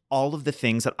matched all of the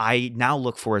things that I now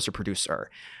look for as a producer.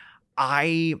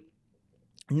 I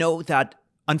know that,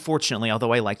 unfortunately,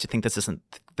 although I like to think this isn't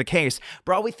the case,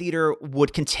 Broadway theater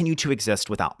would continue to exist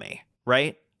without me,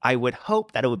 right? I would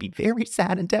hope that it would be very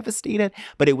sad and devastated,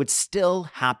 but it would still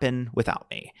happen without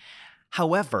me.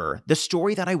 However, the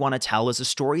story that I want to tell is a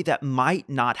story that might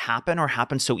not happen or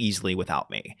happen so easily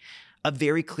without me. A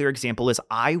very clear example is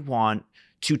I want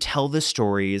to tell the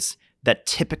stories that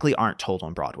typically aren't told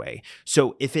on Broadway.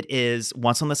 So if it is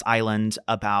Once on This Island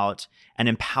about an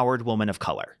empowered woman of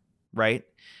color, right?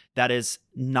 That is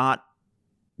not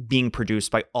being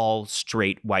produced by all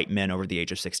straight white men over the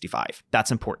age of 65. That's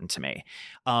important to me.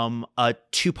 A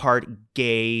 2-part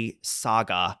gay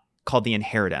saga called The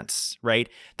Inheritance, right?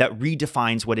 That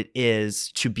redefines what it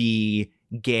is to be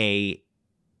gay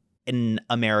in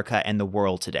America and the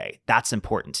world today. That's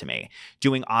important to me.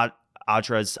 Doing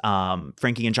Audra's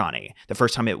Frankie and Johnny, the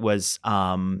first time it was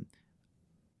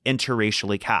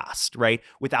interracially cast, right?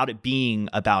 Without it being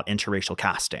about interracial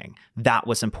casting. That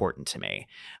was important to me.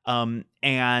 And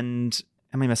am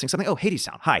I missing something? Oh,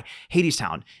 Hadestown. Hi.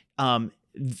 Hadestown.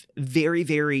 Very,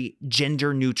 very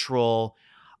gender neutral,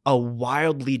 a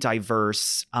wildly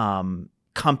diverse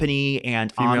company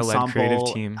and female-led ensemble.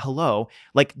 creative team. Hello.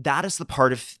 Like, that is the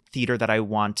part of theater that I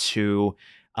want to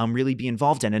really be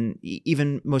involved in. And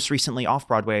even most recently off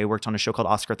Broadway, I worked on a show called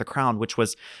Oscar at the Crown, which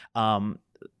was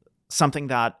something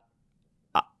that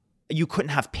you couldn't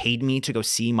have paid me to go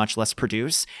see, much less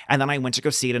produce. And then I went to go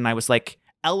see it and I was like,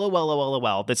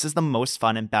 LOL, this is the most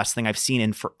fun and best thing I've seen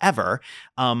in forever.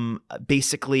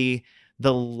 Basically,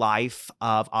 the life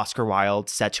of Oscar Wilde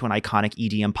set to an iconic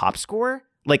EDM pop score,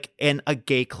 like in a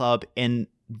gay club in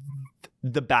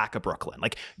the back of Brooklyn.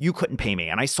 Like, you couldn't pay me.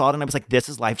 And I saw it and I was like, this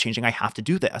is life-changing. I have to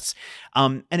do this.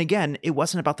 And again, it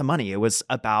wasn't about the money. It was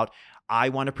about, I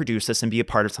want to produce this and be a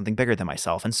part of something bigger than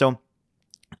myself. And so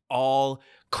all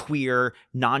queer,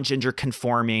 non-gender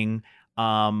conforming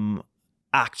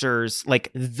actors,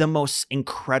 like the most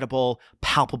incredible,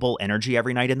 palpable energy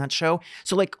every night in that show.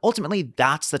 So like, ultimately,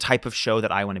 that's the type of show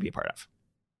that I want to be a part of.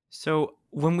 So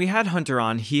when we had Hunter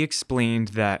on, he explained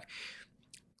that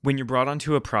when you're brought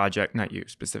onto a project, not you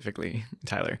specifically,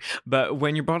 Tyler, but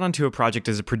when you're brought onto a project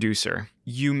as a producer,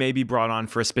 you may be brought on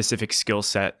for a specific skill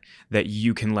set that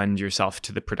you can lend yourself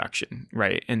to the production,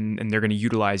 right? And they're going to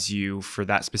utilize you for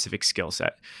that specific skill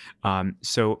set.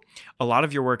 So a lot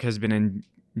of your work has been in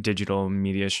digital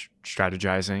media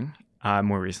strategizing.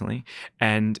 more recently.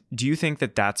 And do you think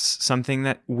that that's something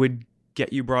that would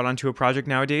get you brought onto a project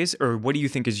nowadays? Or what do you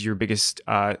think is your biggest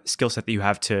skill set that you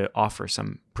have to offer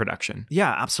some production?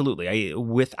 Yeah, absolutely.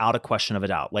 Without a question of a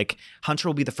doubt. Like, Hunter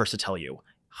will be the first to tell you,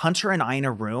 Hunter and I in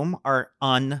a room are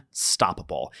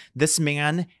unstoppable. This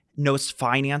man knows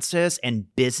finances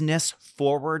and business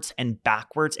forwards and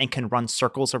backwards and can run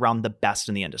circles around the best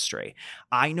in the industry.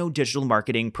 I know digital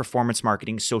marketing, performance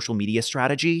marketing, social media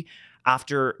strategy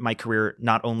after my career,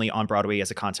 not only on Broadway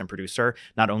as a content producer,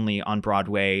 not only on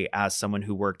Broadway as someone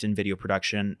who worked in video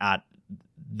production at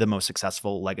the most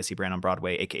successful legacy brand on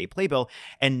Broadway, aka Playbill,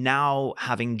 and now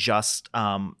having just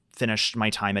finished my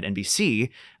time at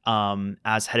NBC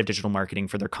as head of digital marketing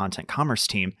for their content commerce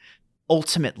team.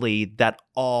 Ultimately, that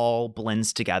all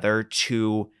blends together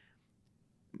to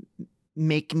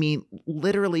make me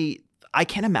literally, I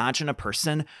can't imagine a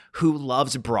person who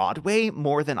loves Broadway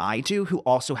more than I do, who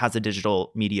also has a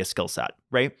digital media skill set,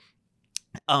 right?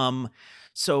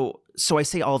 So I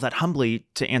say all that humbly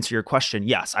to answer your question.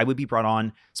 Yes, I would be brought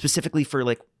on specifically for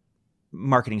like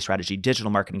marketing strategy,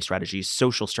 digital marketing strategy,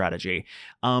 social strategy,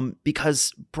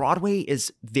 because Broadway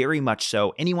is very much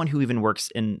so. Anyone who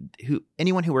works in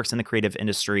the creative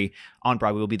industry on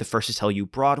Broadway will be the first to tell you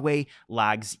Broadway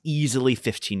lags easily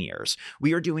 15 years.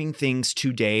 We are doing things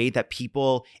today that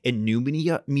people in new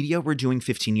media were doing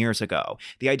 15 years ago.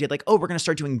 The idea like, oh, we're going to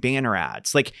start doing banner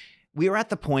ads. Like, we are at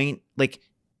the point, like,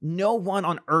 no one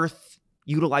on earth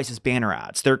utilizes banner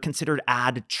ads. They're considered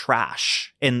ad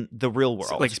trash in the real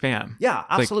world. Like spam. Yeah,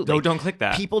 absolutely. Like, don't click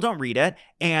that. People don't read it.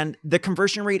 And the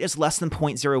conversion rate is less than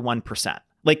 0.01%.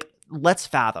 Like, let's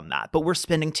fathom that. But we're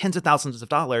spending tens of thousands of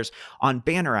dollars on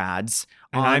banner ads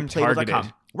and on I'm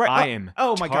targeted. Right. I am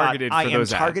oh my God. I am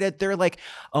targeted. Ads. They're like,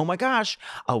 oh my gosh,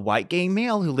 a white gay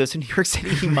male who lives in New York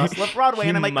City, he must love Broadway.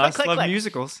 And I'm like, must click, love click.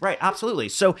 musicals. Right. Absolutely.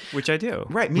 So, which I do.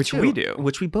 Right. Me which too. we do.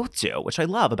 Which we both do, which I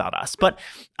love about us. But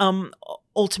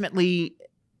ultimately,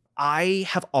 I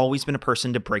have always been a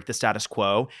person to break the status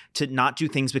quo, to not do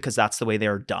things because that's the way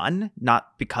they're done,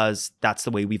 not because that's the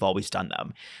way we've always done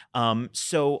them.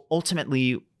 So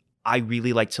ultimately, I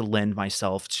really like to lend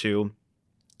myself to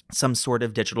some sort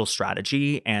of digital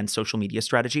strategy and social media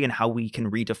strategy and how we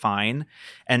can redefine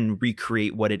and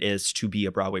recreate what it is to be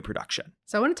a Broadway production.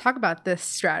 So I want to talk about this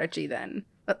strategy then.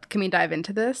 Can we dive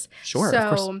into this? Sure,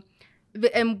 of course.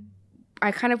 And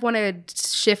I kind of want to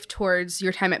shift towards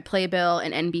your time at Playbill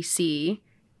and NBC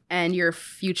and your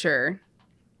future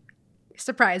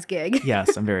surprise gig.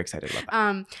 Yes, I'm very excited about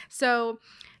that. So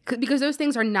because those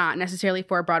things are not necessarily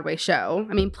for a Broadway show.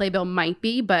 I mean, Playbill might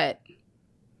be, but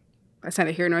that's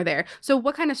neither here nor there. So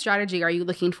what kind of strategy are you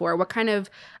looking for? What kind of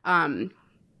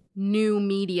new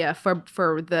media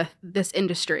for this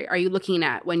industry are you looking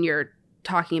at when you're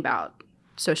talking about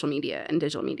social media and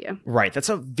digital media? Right. That's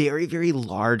a very, very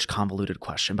large, convoluted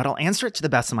question, but I'll answer it to the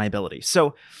best of my ability.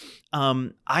 So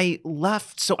I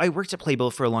worked at Playbill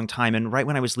for a long time, and right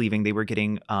when I was leaving, they were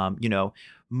getting,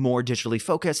 more digitally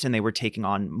focused, and they were taking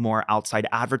on more outside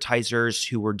advertisers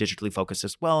who were digitally focused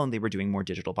as well, and they were doing more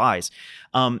digital buys.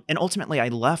 And ultimately, I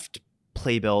left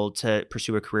Playbill to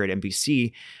pursue a career at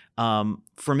NBC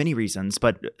for many reasons,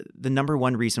 but the number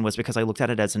one reason was because I looked at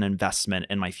it as an investment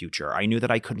in my future. I knew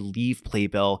that I could leave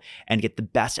Playbill and get the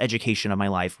best education of my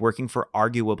life, working with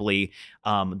arguably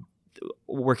the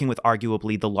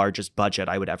largest budget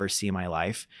I would ever see in my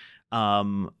life,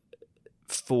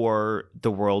 for the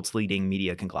world's leading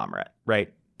media conglomerate,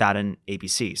 right? That and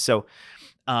ABC. So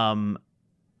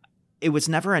it was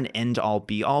never an end all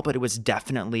be all, but it was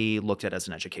definitely looked at as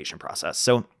an education process.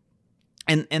 So,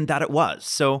 and that it was.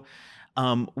 So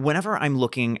whenever I'm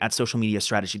looking at social media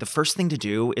strategy, the first thing to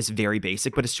do is very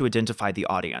basic, but it's to identify the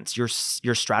audience. Your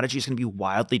strategy is going to be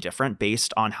wildly different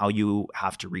based on how you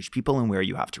have to reach people and where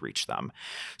you have to reach them.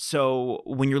 So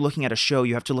when you're looking at a show,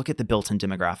 you have to look at the built-in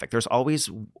demographic. There's always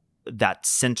that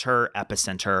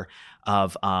epicenter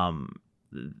of,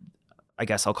 I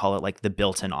guess I'll call it like the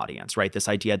built-in audience, right? This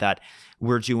idea that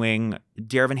we're doing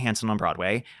Dear Evan Hansen on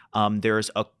Broadway. There's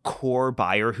a core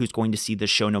buyer who's going to see the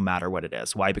show no matter what it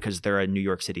is. Why? Because they're a New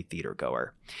York City theater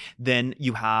goer. Then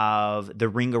you have the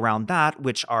ring around that,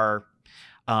 which are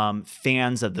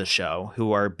fans of the show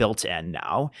who are built in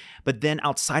now. But then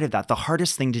outside of that, the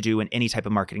hardest thing to do in any type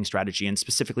of marketing strategy, and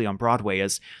specifically on Broadway,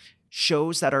 is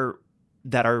shows that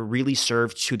are really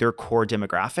served to their core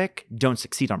demographic don't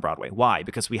succeed on Broadway. Why?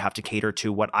 Because we have to cater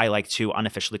to what I like to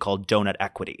unofficially call donut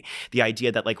equity. The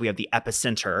idea that like we have the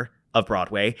epicenter of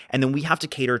Broadway, and then we have to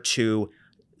cater to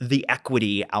the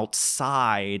equity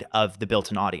outside of the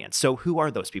built-in audience. So who are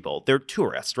those people? They're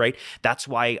tourists, right? That's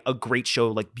why a great show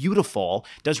like Beautiful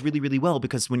does really, really well,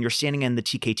 because when you're standing in the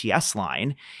TKTS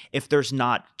line, if there's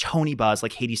not Tony buzz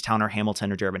like Hadestown or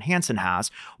Hamilton or Dear Evan Hansen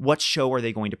has, what show are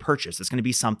they going to purchase? It's going to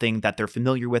be something that they're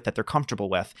familiar with, that they're comfortable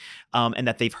with, and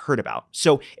that they've heard about.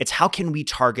 So it's how can we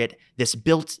target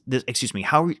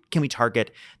how can we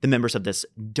target the members of this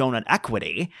donut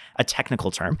equity, a technical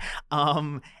term,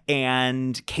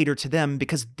 and cater to them,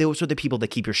 because those are the people that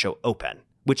keep your show open,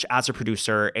 which as a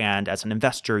producer and as an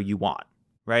investor you want,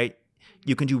 right?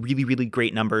 You can do really, really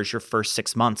great numbers your first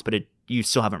 6 months, but you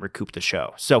still haven't recouped the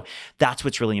show. So that's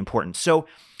what's really important. So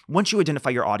once you identify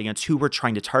your audience, who we're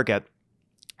trying to target,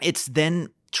 it's then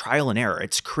trial and error.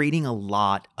 It's creating a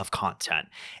lot of content.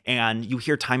 And you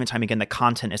hear time and time again that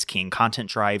content is king. Content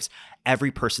drives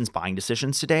every person's buying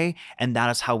decisions today. And that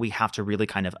is how we have to really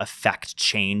kind of affect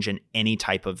change in any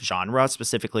type of genre,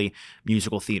 specifically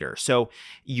musical theater. So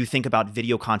you think about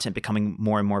video content becoming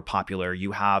more and more popular.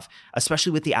 You have,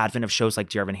 especially with the advent of shows like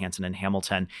Dear Evan Hansen and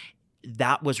Hamilton,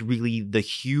 that was really the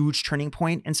huge turning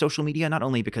point in social media, not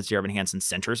only because Dear Evan Hansen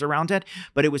centers around it,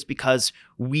 but it was because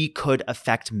we could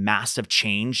affect massive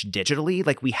change digitally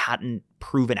like we hadn't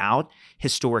proven out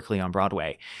historically on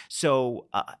Broadway. So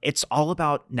it's all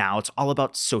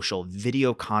about social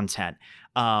video content.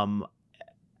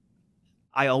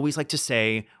 I always like to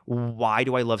say, why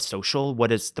do I love social?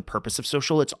 What is the purpose of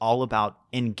social? It's all about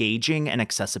engaging and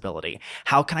accessibility.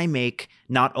 How can I make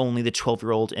not only the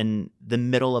 12-year-old in the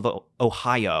middle of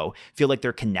Ohio feel like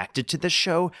they're connected to this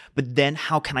show, but then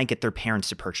how can I get their parents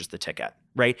to purchase the ticket,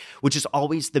 right? Which is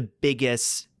always the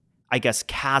biggest, I guess,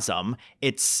 chasm.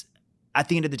 It's at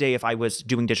the end of the day, if I was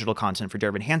doing digital content for Dear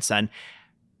Evan Hansen,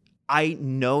 I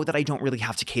know that I don't really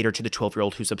have to cater to the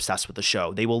 12-year-old who's obsessed with the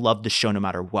show. They will love the show no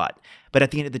matter what. But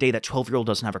at the end of the day, that 12-year-old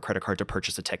doesn't have a credit card to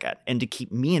purchase a ticket. And to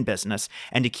keep me in business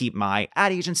and to keep my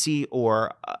ad agency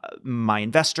or my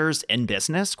investors in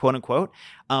business, quote unquote,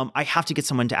 I have to get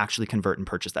someone to actually convert and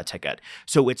purchase that ticket.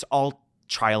 So it's all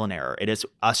trial and error. It is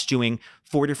us doing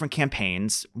 4 different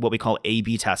campaigns, what we call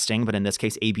A/B testing, but in this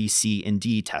case, A, B, C, and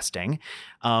D testing,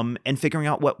 and figuring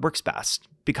out what works best.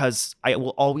 Because I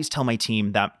will always tell my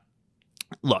team that,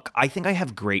 look, I think I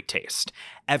have great taste.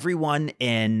 Everyone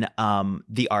in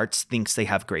the arts thinks they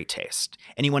have great taste.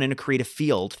 Anyone in a creative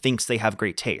field thinks they have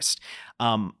great taste.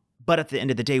 But at the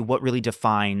end of the day, what really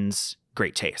defines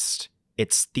great taste?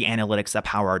 It's the analytics that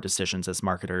power our decisions as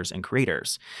marketers and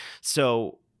creators.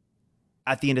 So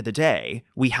at the end of the day,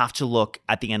 we have to look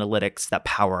at the analytics that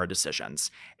power our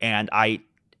decisions. And I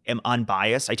am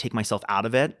unbiased. I take myself out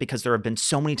of it because there have been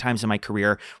so many times in my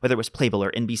career, whether it was Playbill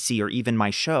or NBC or even my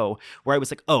show, where I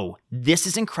was like, oh, this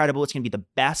is incredible. It's going to be the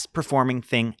best performing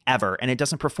thing ever. And it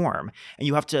doesn't perform. And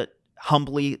you have to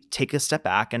humbly take a step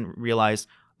back and realize,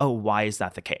 oh, why is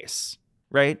that the case?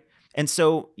 Right? And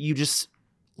so you just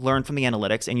learn from the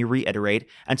analytics and you reiterate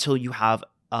until you have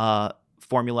a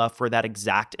formula for that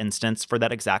exact instance, for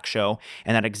that exact show,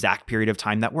 and that exact period of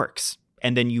time that works.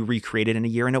 And then you recreate it in a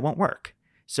year and it won't work.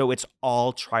 So it's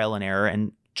all trial and error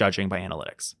and judging by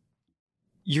analytics.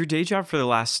 Your day job for the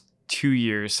last 2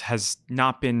 years has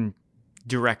not been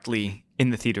directly in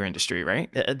the theater industry, right?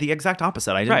 The exact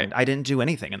opposite. I didn't do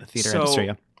anything in the theater industry.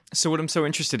 Yeah. So what I'm so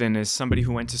interested in is somebody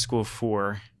who went to school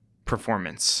for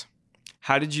performance.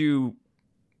 How did you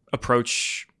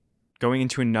approach going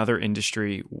into another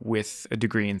industry with a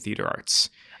degree in theater arts?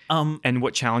 And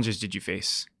what challenges did you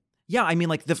face? Yeah, I mean,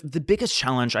 like the biggest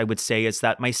challenge I would say is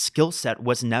that my skill set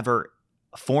was never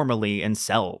formally in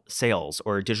sales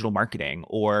or digital marketing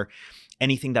or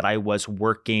anything that I was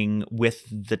working with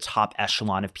the top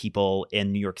echelon of people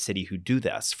in New York City who do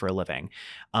this for a living.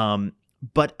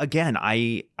 But again,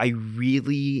 I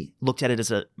really looked at it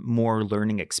as a more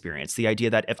learning experience. The idea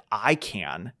that if I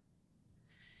can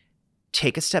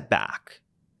take a step back,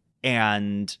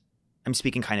 and I'm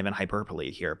speaking kind of in hyperbole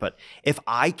here, but if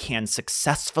I can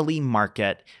successfully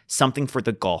market something for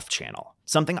the Golf Channel,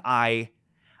 something I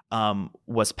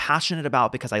was passionate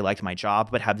about because I liked my job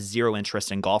but have zero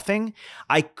interest in golfing,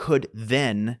 I could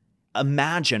then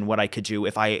imagine what I could do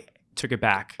if I took it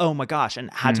back. Oh my gosh, and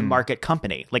had to market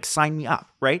company, like sign me up,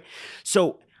 right?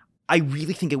 So I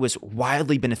really think it was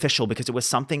wildly beneficial because it was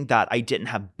something that I didn't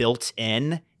have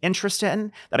built-in interest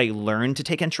in, that I learned to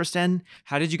take interest in.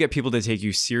 How did you get people to take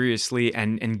you seriously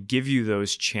and give you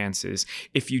those chances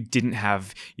if you didn't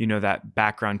have, that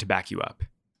background to back you up?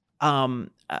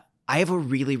 I have a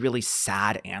really, really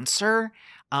sad answer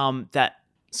that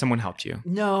someone helped you.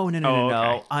 No.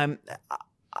 Okay.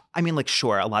 I mean, like,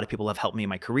 sure, a lot of people have helped me in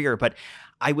my career, but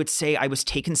I would say I was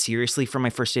taken seriously from my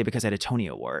first day because I had a Tony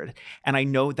Award. And I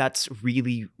know that's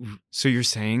really... So you're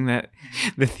saying that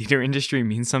the theater industry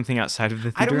means something outside of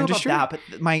the theater industry? I don't know about that,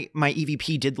 but my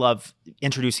EVP did love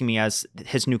introducing me as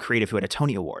his new creative who had a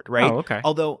Tony Award, right? Oh, okay.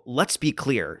 Although, let's be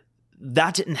clear,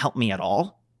 that didn't help me at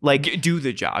all. Like, do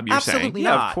the job, you're saying? Absolutely not.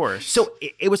 Yeah, of course. So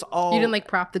it was all... You didn't like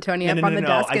prop the Tony up on the No.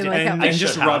 desk and like help and me?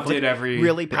 just rubbed it every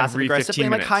really passive every aggressively. 15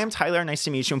 I'm like, minutes. hi, I'm Tyler. Nice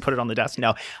to meet you, and put it on the desk.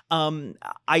 No,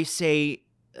 I say,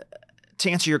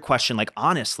 to answer your question, like,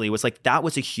 honestly, was like, that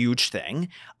was a huge thing,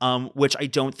 which I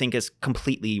don't think is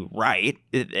completely right.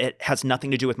 It has nothing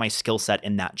to do with my skill set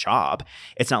in that job.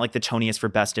 It's not like the Tony is for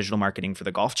best digital marketing for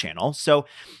the Golf Channel. So,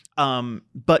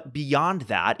 but beyond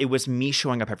that, it was me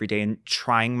showing up every day and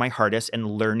trying my hardest and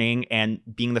learning and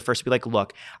being the first to be like,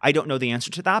 look, I don't know the answer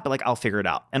to that, but like, I'll figure it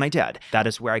out. And I did. That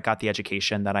is where I got the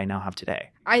education that I now have today.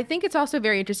 I think it's also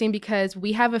very interesting because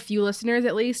we have a few listeners,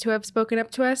 at least, who have spoken up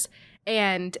to us,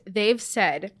 and they've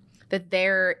said that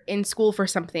they're in school for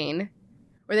something,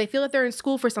 or they feel that they're in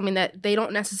school for something that they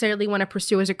don't necessarily want to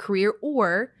pursue as a career,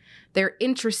 or they're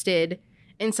interested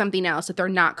in something else that they're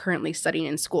not currently studying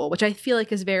in school, which I feel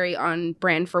like is very on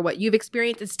brand for what you've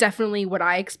experienced. It's definitely what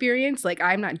I experienced. Like,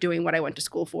 I'm not doing what I went to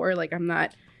school for. Like, I'm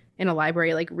not in a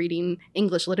library, like, reading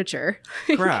English literature.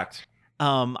 Correct.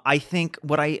 I think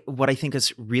what I think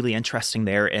is really interesting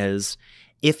there is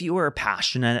if you are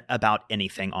passionate about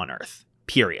anything on earth,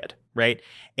 period, right?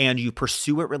 And you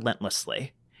pursue it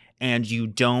relentlessly and you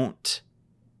don't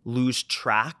lose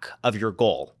track of your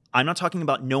goal. I'm not talking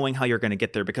about knowing how you're going to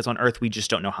get there, because on earth, we just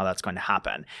don't know how that's going to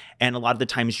happen. And a lot of the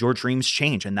times your dreams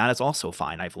change, and that is also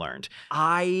fine, I've learned.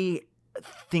 I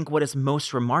think what is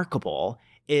most remarkable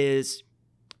is,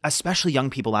 especially young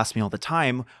people ask me all the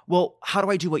time, well, how do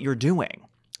I do what you're doing?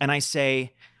 And I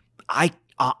say,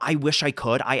 I wish I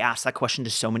could. I ask that question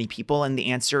to so many people, and the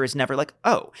answer is never like,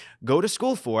 oh, go to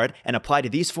school for it and apply to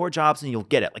these 4 jobs and you'll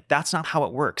get it. Like, that's not how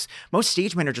it works. Most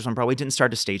stage managers on Broadway didn't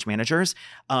start as stage managers.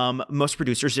 Most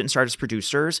producers didn't start as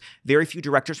producers. Very few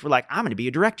directors were like, I'm going to be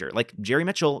a director. Like, Jerry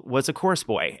Mitchell was a chorus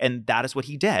boy, and that is what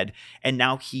he did. And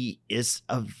now he is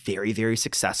a very, very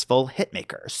successful hit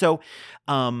maker. So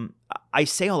I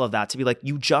say all of that to be like,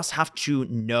 you just have to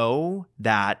know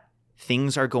that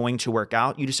things are going to work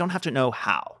out. You just don't have to know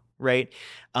how, right?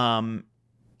 And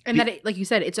that, like you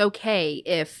said, it's okay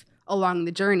if along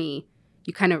the journey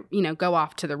you kind of, go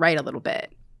off to the right a little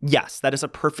bit. Yes, that is a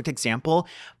perfect example.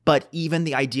 But even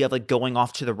the idea of like going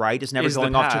off to the right is never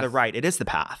going off to the right. It is the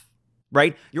path,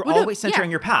 right? You're always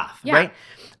centering your path, right?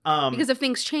 Because if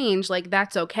things change, like,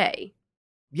 that's okay.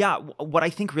 Yeah. What I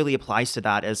think really applies to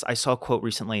that is I saw a quote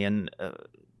recently, and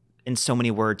in so many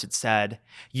words, it said,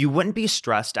 you wouldn't be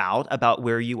stressed out about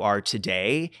where you are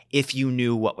today if you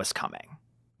knew what was coming,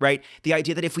 right? The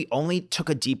idea that if we only took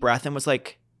a deep breath and was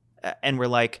like, and we're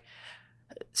like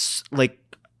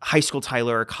high school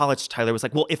Tyler or college Tyler was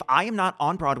like, well, if I am not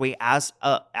on Broadway as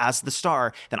the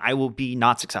star, then I will be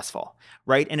not successful,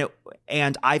 right?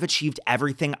 And I've achieved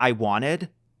everything I wanted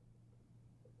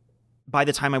by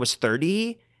the time I was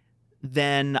 30,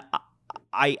 then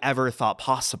I ever thought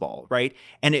possible, right?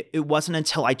 And it wasn't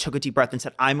until I took a deep breath and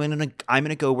said, I'm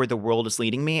gonna go where the world is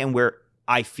leading me and where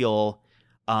I feel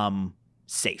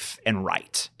safe and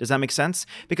right. Does that make sense?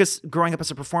 Because growing up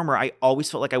as a performer, I always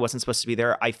felt like I wasn't supposed to be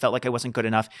there. I felt like I wasn't good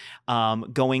enough.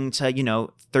 Going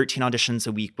to 13 auditions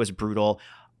a week was brutal.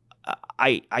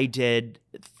 I did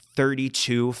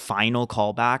 32 final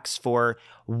callbacks for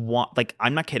one, like,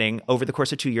 I'm not kidding, over the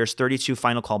course of 2 years, 32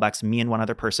 final callbacks, me and one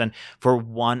other person, for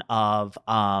one of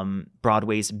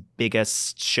Broadway's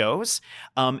biggest shows.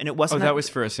 And it wasn't that was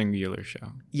for a singular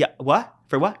show. Yeah. What?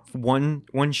 For what? One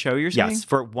show, you're saying? Yes,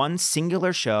 for one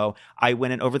singular show. I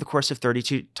went in over the course of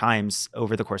 32 times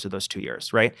over the course of those 2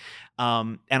 years, right?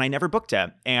 And I never booked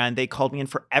it. And they called me in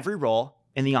for every role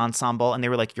in the ensemble, and they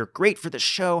were like, you're great for the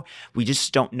show, we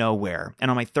just don't know where.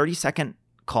 And on my 32nd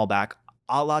callback,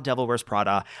 a la Devil Wears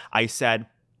Prada, I said,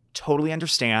 totally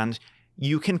understand,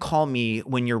 you can call me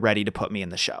when you're ready to put me in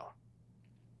the show.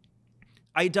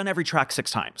 I had done every track 6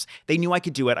 times. They knew I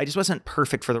could do it. I just wasn't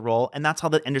perfect for the role, and that's how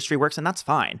the industry works, and that's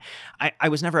fine. I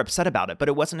was never upset about it, but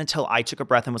it wasn't until I took a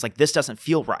breath and was like, this doesn't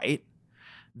feel right,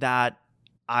 that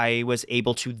I was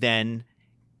able to then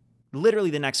literally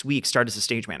the next week start as a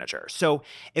stage manager. So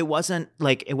it wasn't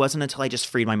until I just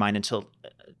freed my mind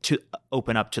to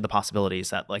open up to the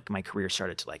possibilities that like my career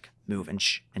started to like move and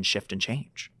shift and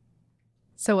change.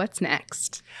 So what's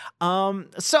next?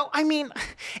 So I mean,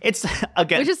 it's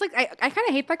again. Which is like I kind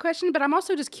of hate that question, but I'm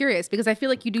also just curious because I feel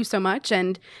like you do so much,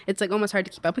 and it's like almost hard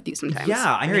to keep up with you sometimes.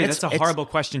 Yeah, I mean, that's a horrible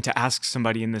question to ask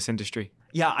somebody in this industry.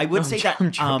 Yeah, I would say that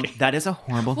that is a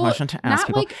horrible question to ask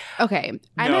people. Like, okay,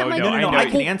 I No, meant like no, I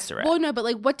can answer it. Well, no, but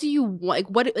like, what do you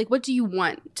want? What do you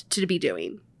want to be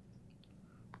doing?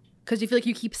 Because you feel like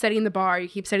you keep setting the bar,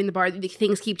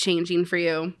 things keep changing for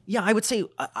you. Yeah, I would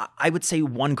say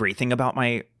one great thing about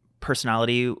my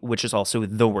personality, which is also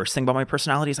the worst thing about my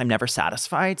personality, is I'm never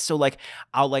satisfied. So like,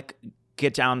 I'll like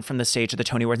get down from the stage of the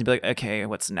Tony Awards and be like, okay,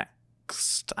 what's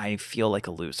next? I feel like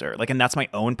a loser. Like, and that's my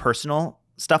own personal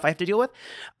stuff I have to deal with.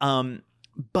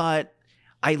 But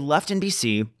I left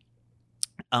NBC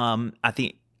at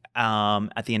the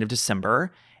end of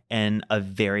December in a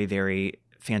very, very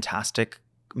fantastic,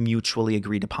 mutually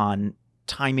agreed upon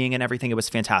timing and everything. It was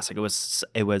fantastic. It was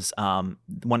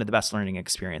one of the best learning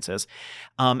experiences.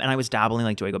 And I was dabbling,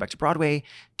 like, do I go back to Broadway?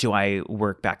 Do I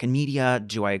work back in media?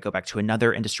 Do I go back to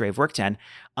another industry I've worked in?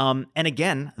 And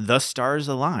again, the stars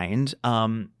aligned.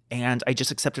 And I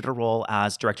just accepted a role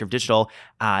as director of digital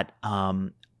at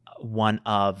one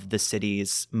of the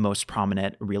city's most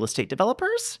prominent real estate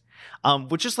developers,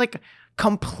 which is like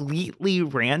completely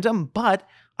random, but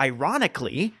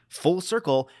ironically, full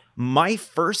circle, my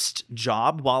first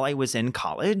job while I was in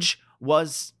college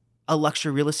was a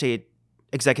luxury real estate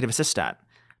executive assistant.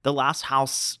 The last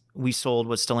house we sold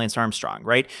was still Lance Armstrong,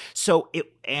 right? So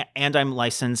and I'm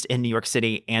licensed in New York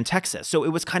City and Texas. So it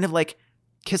was kind of like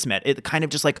kismet. It kind of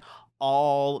just like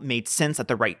all made sense at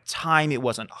the right time. It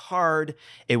wasn't hard.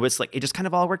 It was like, it just kind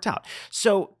of all worked out.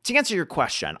 So to answer your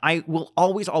question, I will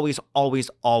always, always,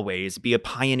 always, always be a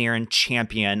pioneer and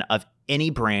champion of any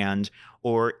brand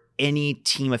or any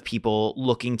team of people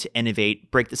looking to innovate,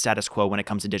 break the status quo when it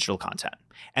comes to digital content.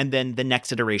 And then the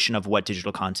next iteration of what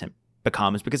digital content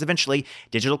becomes, because eventually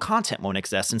digital content won't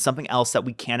exist and something else that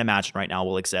we can't imagine right now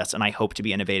will exist. And I hope to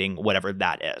be innovating whatever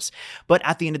that is. But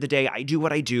at the end of the day, I do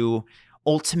what I do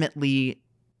ultimately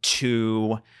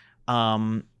to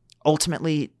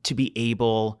be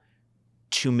able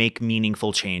to make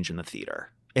meaningful change in the theater,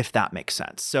 if that makes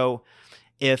sense. So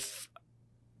if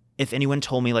anyone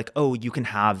told me like, oh, you can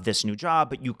have this new job,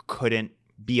 but you couldn't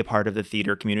be a part of the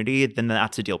theater community, then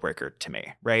that's a deal breaker to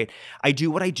me, right? I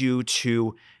do what I do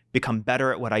to become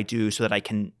better at what I do so that I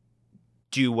can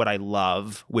do what I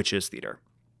love, which is theater.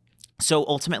 So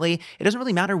ultimately, it doesn't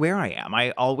really matter where I am.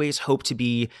 I always hope to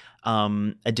be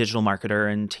a digital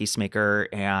marketer and tastemaker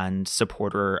and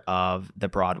supporter of the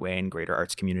Broadway and greater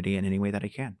arts community in any way that I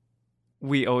can.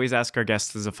 We always ask our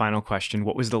guests as a final question,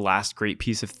 what was the last great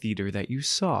piece of theater that you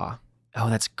saw?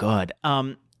 Oh, that's good.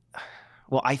 Well,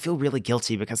 I feel really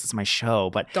guilty because it's my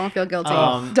show, but don't feel guilty.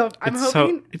 I'm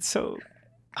hoping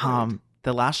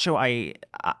the last show I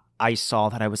saw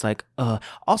that I was like,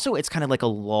 also, it's kind of like a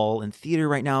lull in theater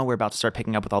right now. We're about to start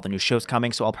picking up with all the new shows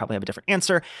coming, so I'll probably have a different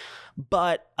answer.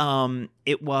 But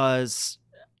it was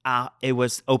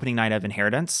opening night of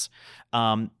Inheritance.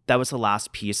 That was the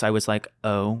last piece. I was like,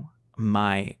 oh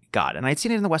my God. And I'd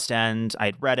seen it in the West End.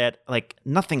 I'd read it. Like,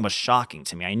 nothing was shocking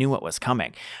to me. I knew what was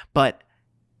coming. But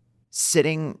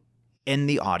sitting in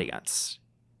the audience,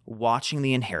 watching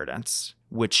The Inheritance,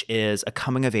 which is a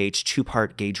coming-of-age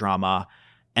 2-part gay drama,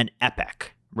 an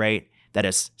epic, right? That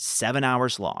is 7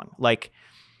 hours long. Like,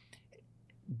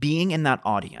 being in that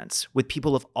audience with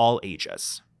people of all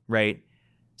ages, right?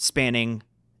 Spanning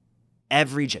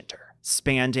every gender,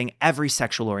 spanning every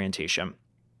sexual orientation,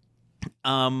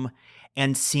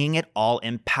 and seeing it all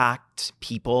impact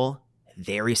people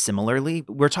very similarly.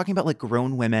 We're talking about like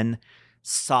grown women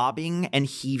sobbing and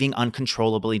heaving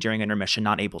uncontrollably during intermission,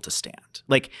 not able to stand.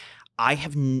 Like, I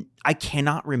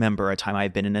cannot remember a time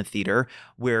I've been in a theater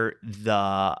where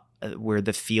the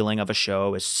feeling of a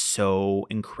show is so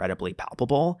incredibly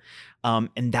palpable.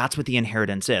 And that's what The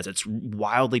Inheritance is. It's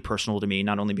wildly personal to me,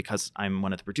 not only because I'm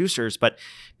one of the producers, but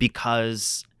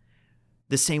because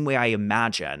the same way I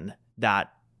imagine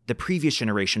that the previous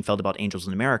generation felt about Angels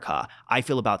in America, I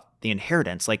feel about The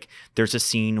Inheritance. Like, there's a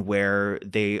scene where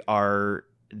they're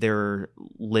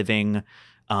living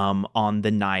on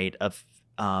the night of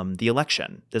the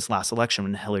election, this last election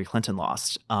when Hillary Clinton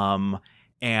lost.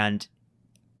 And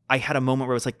I had a moment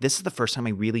where I was like, this is the first time I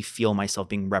really feel myself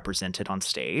being represented on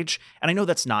stage. And I know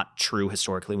that's not true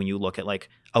historically when you look at like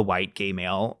a white gay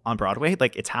male on Broadway,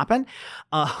 like it's happened.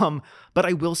 But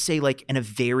I will say, like, in a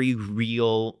very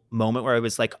real moment where I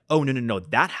was like, oh, no,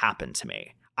 that happened to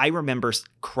me. I remember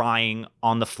crying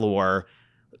on the floor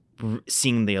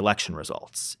seeing the election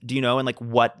results, do you know? And like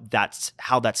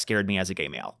how that scared me as a gay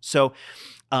male. So,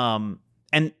 and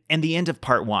the end of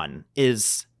part one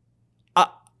is,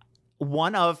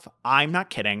 I'm not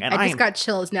kidding. And I just got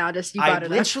chills now. Just you I brought it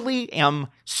up. literally am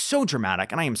so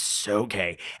dramatic, and I am so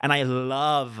gay, and I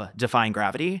love Defying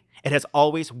Gravity. It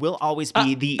will always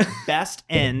be the best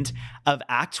end of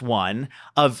Act 1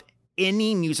 of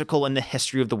any musical in the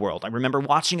history of the world. I remember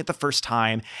watching it the first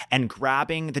time and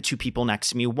grabbing the two people next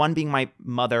to me, one being my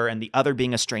mother and the other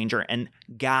being a stranger, and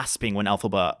gasping when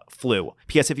Elphaba flew.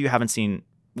 P.S. If you haven't seen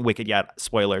Wicked yet,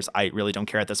 spoilers, I really don't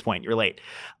care at this point. You're late.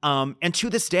 And to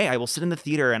this day, I will sit in the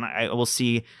theater and I will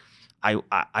see,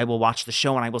 I will watch the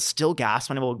show and I will still gasp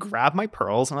and I will grab my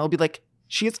pearls and I'll be like,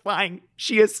 she is flying.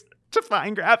 She is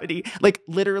defying gravity. Like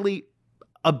literally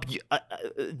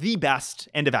the best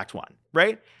end of Act 1,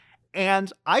 right?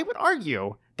 And I would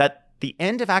argue that the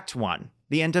end of Act 1,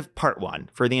 the end of Part 1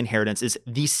 for The Inheritance is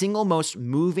the single most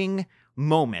moving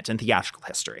moment in theatrical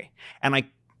history. And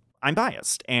I'm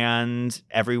biased, and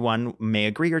everyone may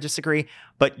agree or disagree,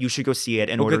 but you should go see it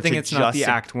in order to good thing it's not the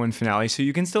Act 1 finale, so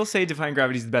you can still say Defying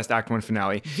Gravity is the best Act 1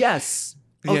 finale. Yes.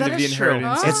 The end of The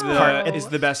Inheritance is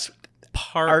the best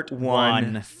Part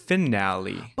 1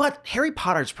 finale. But Harry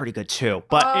Potter's pretty good too.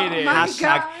 But it is.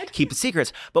 Hashtag keep the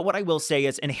secrets. But what I will say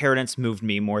is Inheritance moved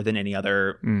me more than any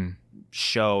other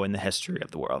show in the history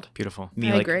of the world. Beautiful. Me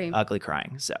I like agree. ugly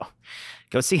crying. So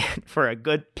go see it for a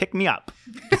good pick me up.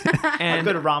 And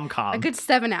a good rom-com. A good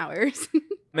 7 hours.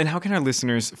 And how can our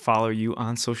listeners follow you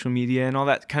on social media and all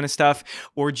that kind of stuff?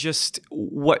 Or just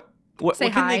what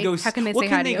can hi. they go How can they what say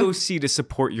can hi to they you? go see to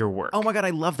support your work? Oh my God,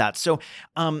 I love that. So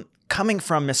coming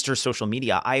from Mr. Social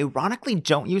Media, I ironically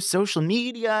don't use social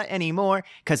media anymore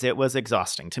because it was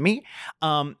exhausting to me.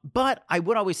 But I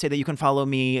would always say that you can follow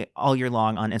me all year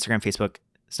long on Instagram, Facebook,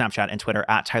 Snapchat, and Twitter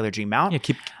at Tyler G. Mount. Yeah,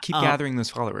 keep gathering those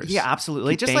followers. Yeah,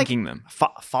 absolutely. Keep Just banking them.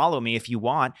 Follow me if you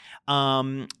want.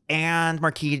 And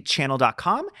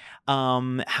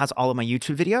marqueechannel.com has all of my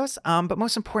YouTube videos. But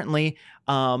most importantly,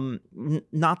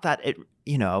 not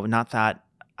that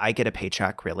I get a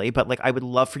paycheck really, but like I would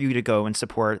love for you to go and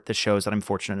support the shows that I'm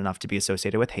fortunate enough to be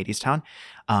associated with, Hadestown,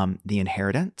 The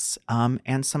Inheritance,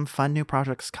 and some fun new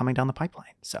projects coming down the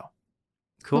pipeline. So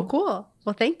cool. Cool.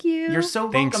 Well, thank you. You're so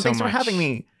welcome. Thanks Thanks for much. having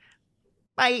me.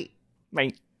 Bye.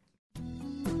 Bye.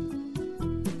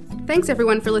 Thanks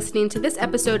everyone for listening to this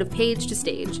episode of Page to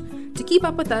Stage. To keep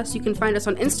up with us, you can find us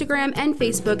on Instagram and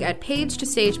Facebook at Page to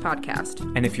Stage Podcast.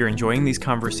 And if you're enjoying these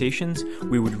conversations,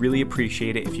 we would really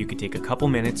appreciate it if you could take a couple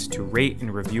minutes to rate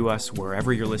and review us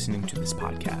wherever you're listening to this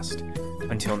podcast.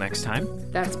 Until next time,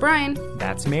 That's Brian.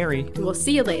 that's Mary. We'll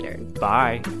see you later.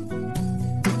 Bye.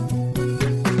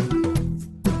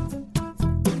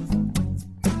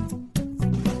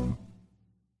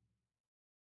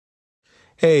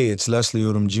 Hey, it's Leslie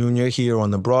Odom Jr. here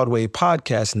on the Broadway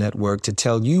Podcast Network to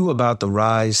tell you about the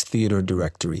Rise Theater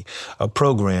Directory, a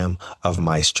program of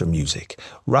Maestra Music.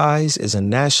 Rise is a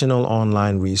national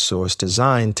online resource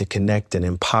designed to connect and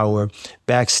empower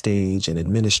backstage and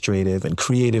administrative and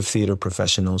creative theater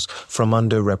professionals from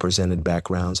underrepresented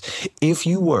backgrounds. If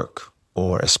you work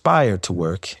or aspire to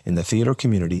work in the theater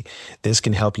community, this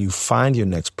can help you find your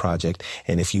next project.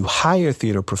 And if you hire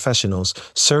theater professionals,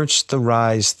 search the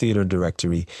Rise Theater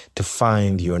Directory to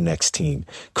find your next team.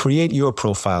 Create your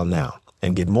profile now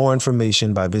and get more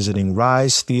information by visiting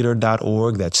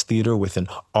risetheater.org. That's theater with an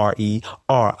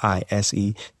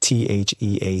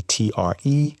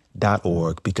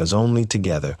RISETHEATRE.org, because only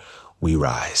together we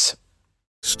rise.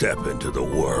 Step into the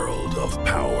world of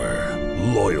power,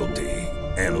 loyalty,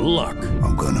 and luck.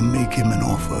 I'm gonna make him an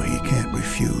offer he can't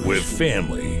refuse. With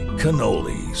family,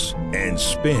 cannolis, and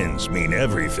spins mean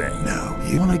everything. Now,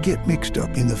 you wanna get mixed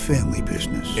up in the family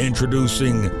business.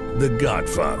 Introducing The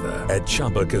Godfather at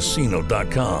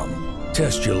ChumbaCasino.com.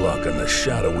 Test your luck in the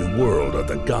shadowy world of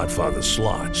The Godfather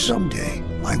slot. Someday,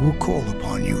 I will call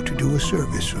upon you to do a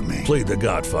service for me. Play The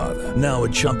Godfather now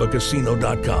at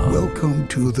ChumbaCasino.com. Welcome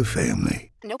to the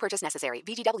family. No purchase necessary.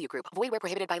 VGW Group. Void where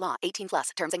prohibited by law.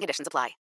 18+. Terms and conditions apply.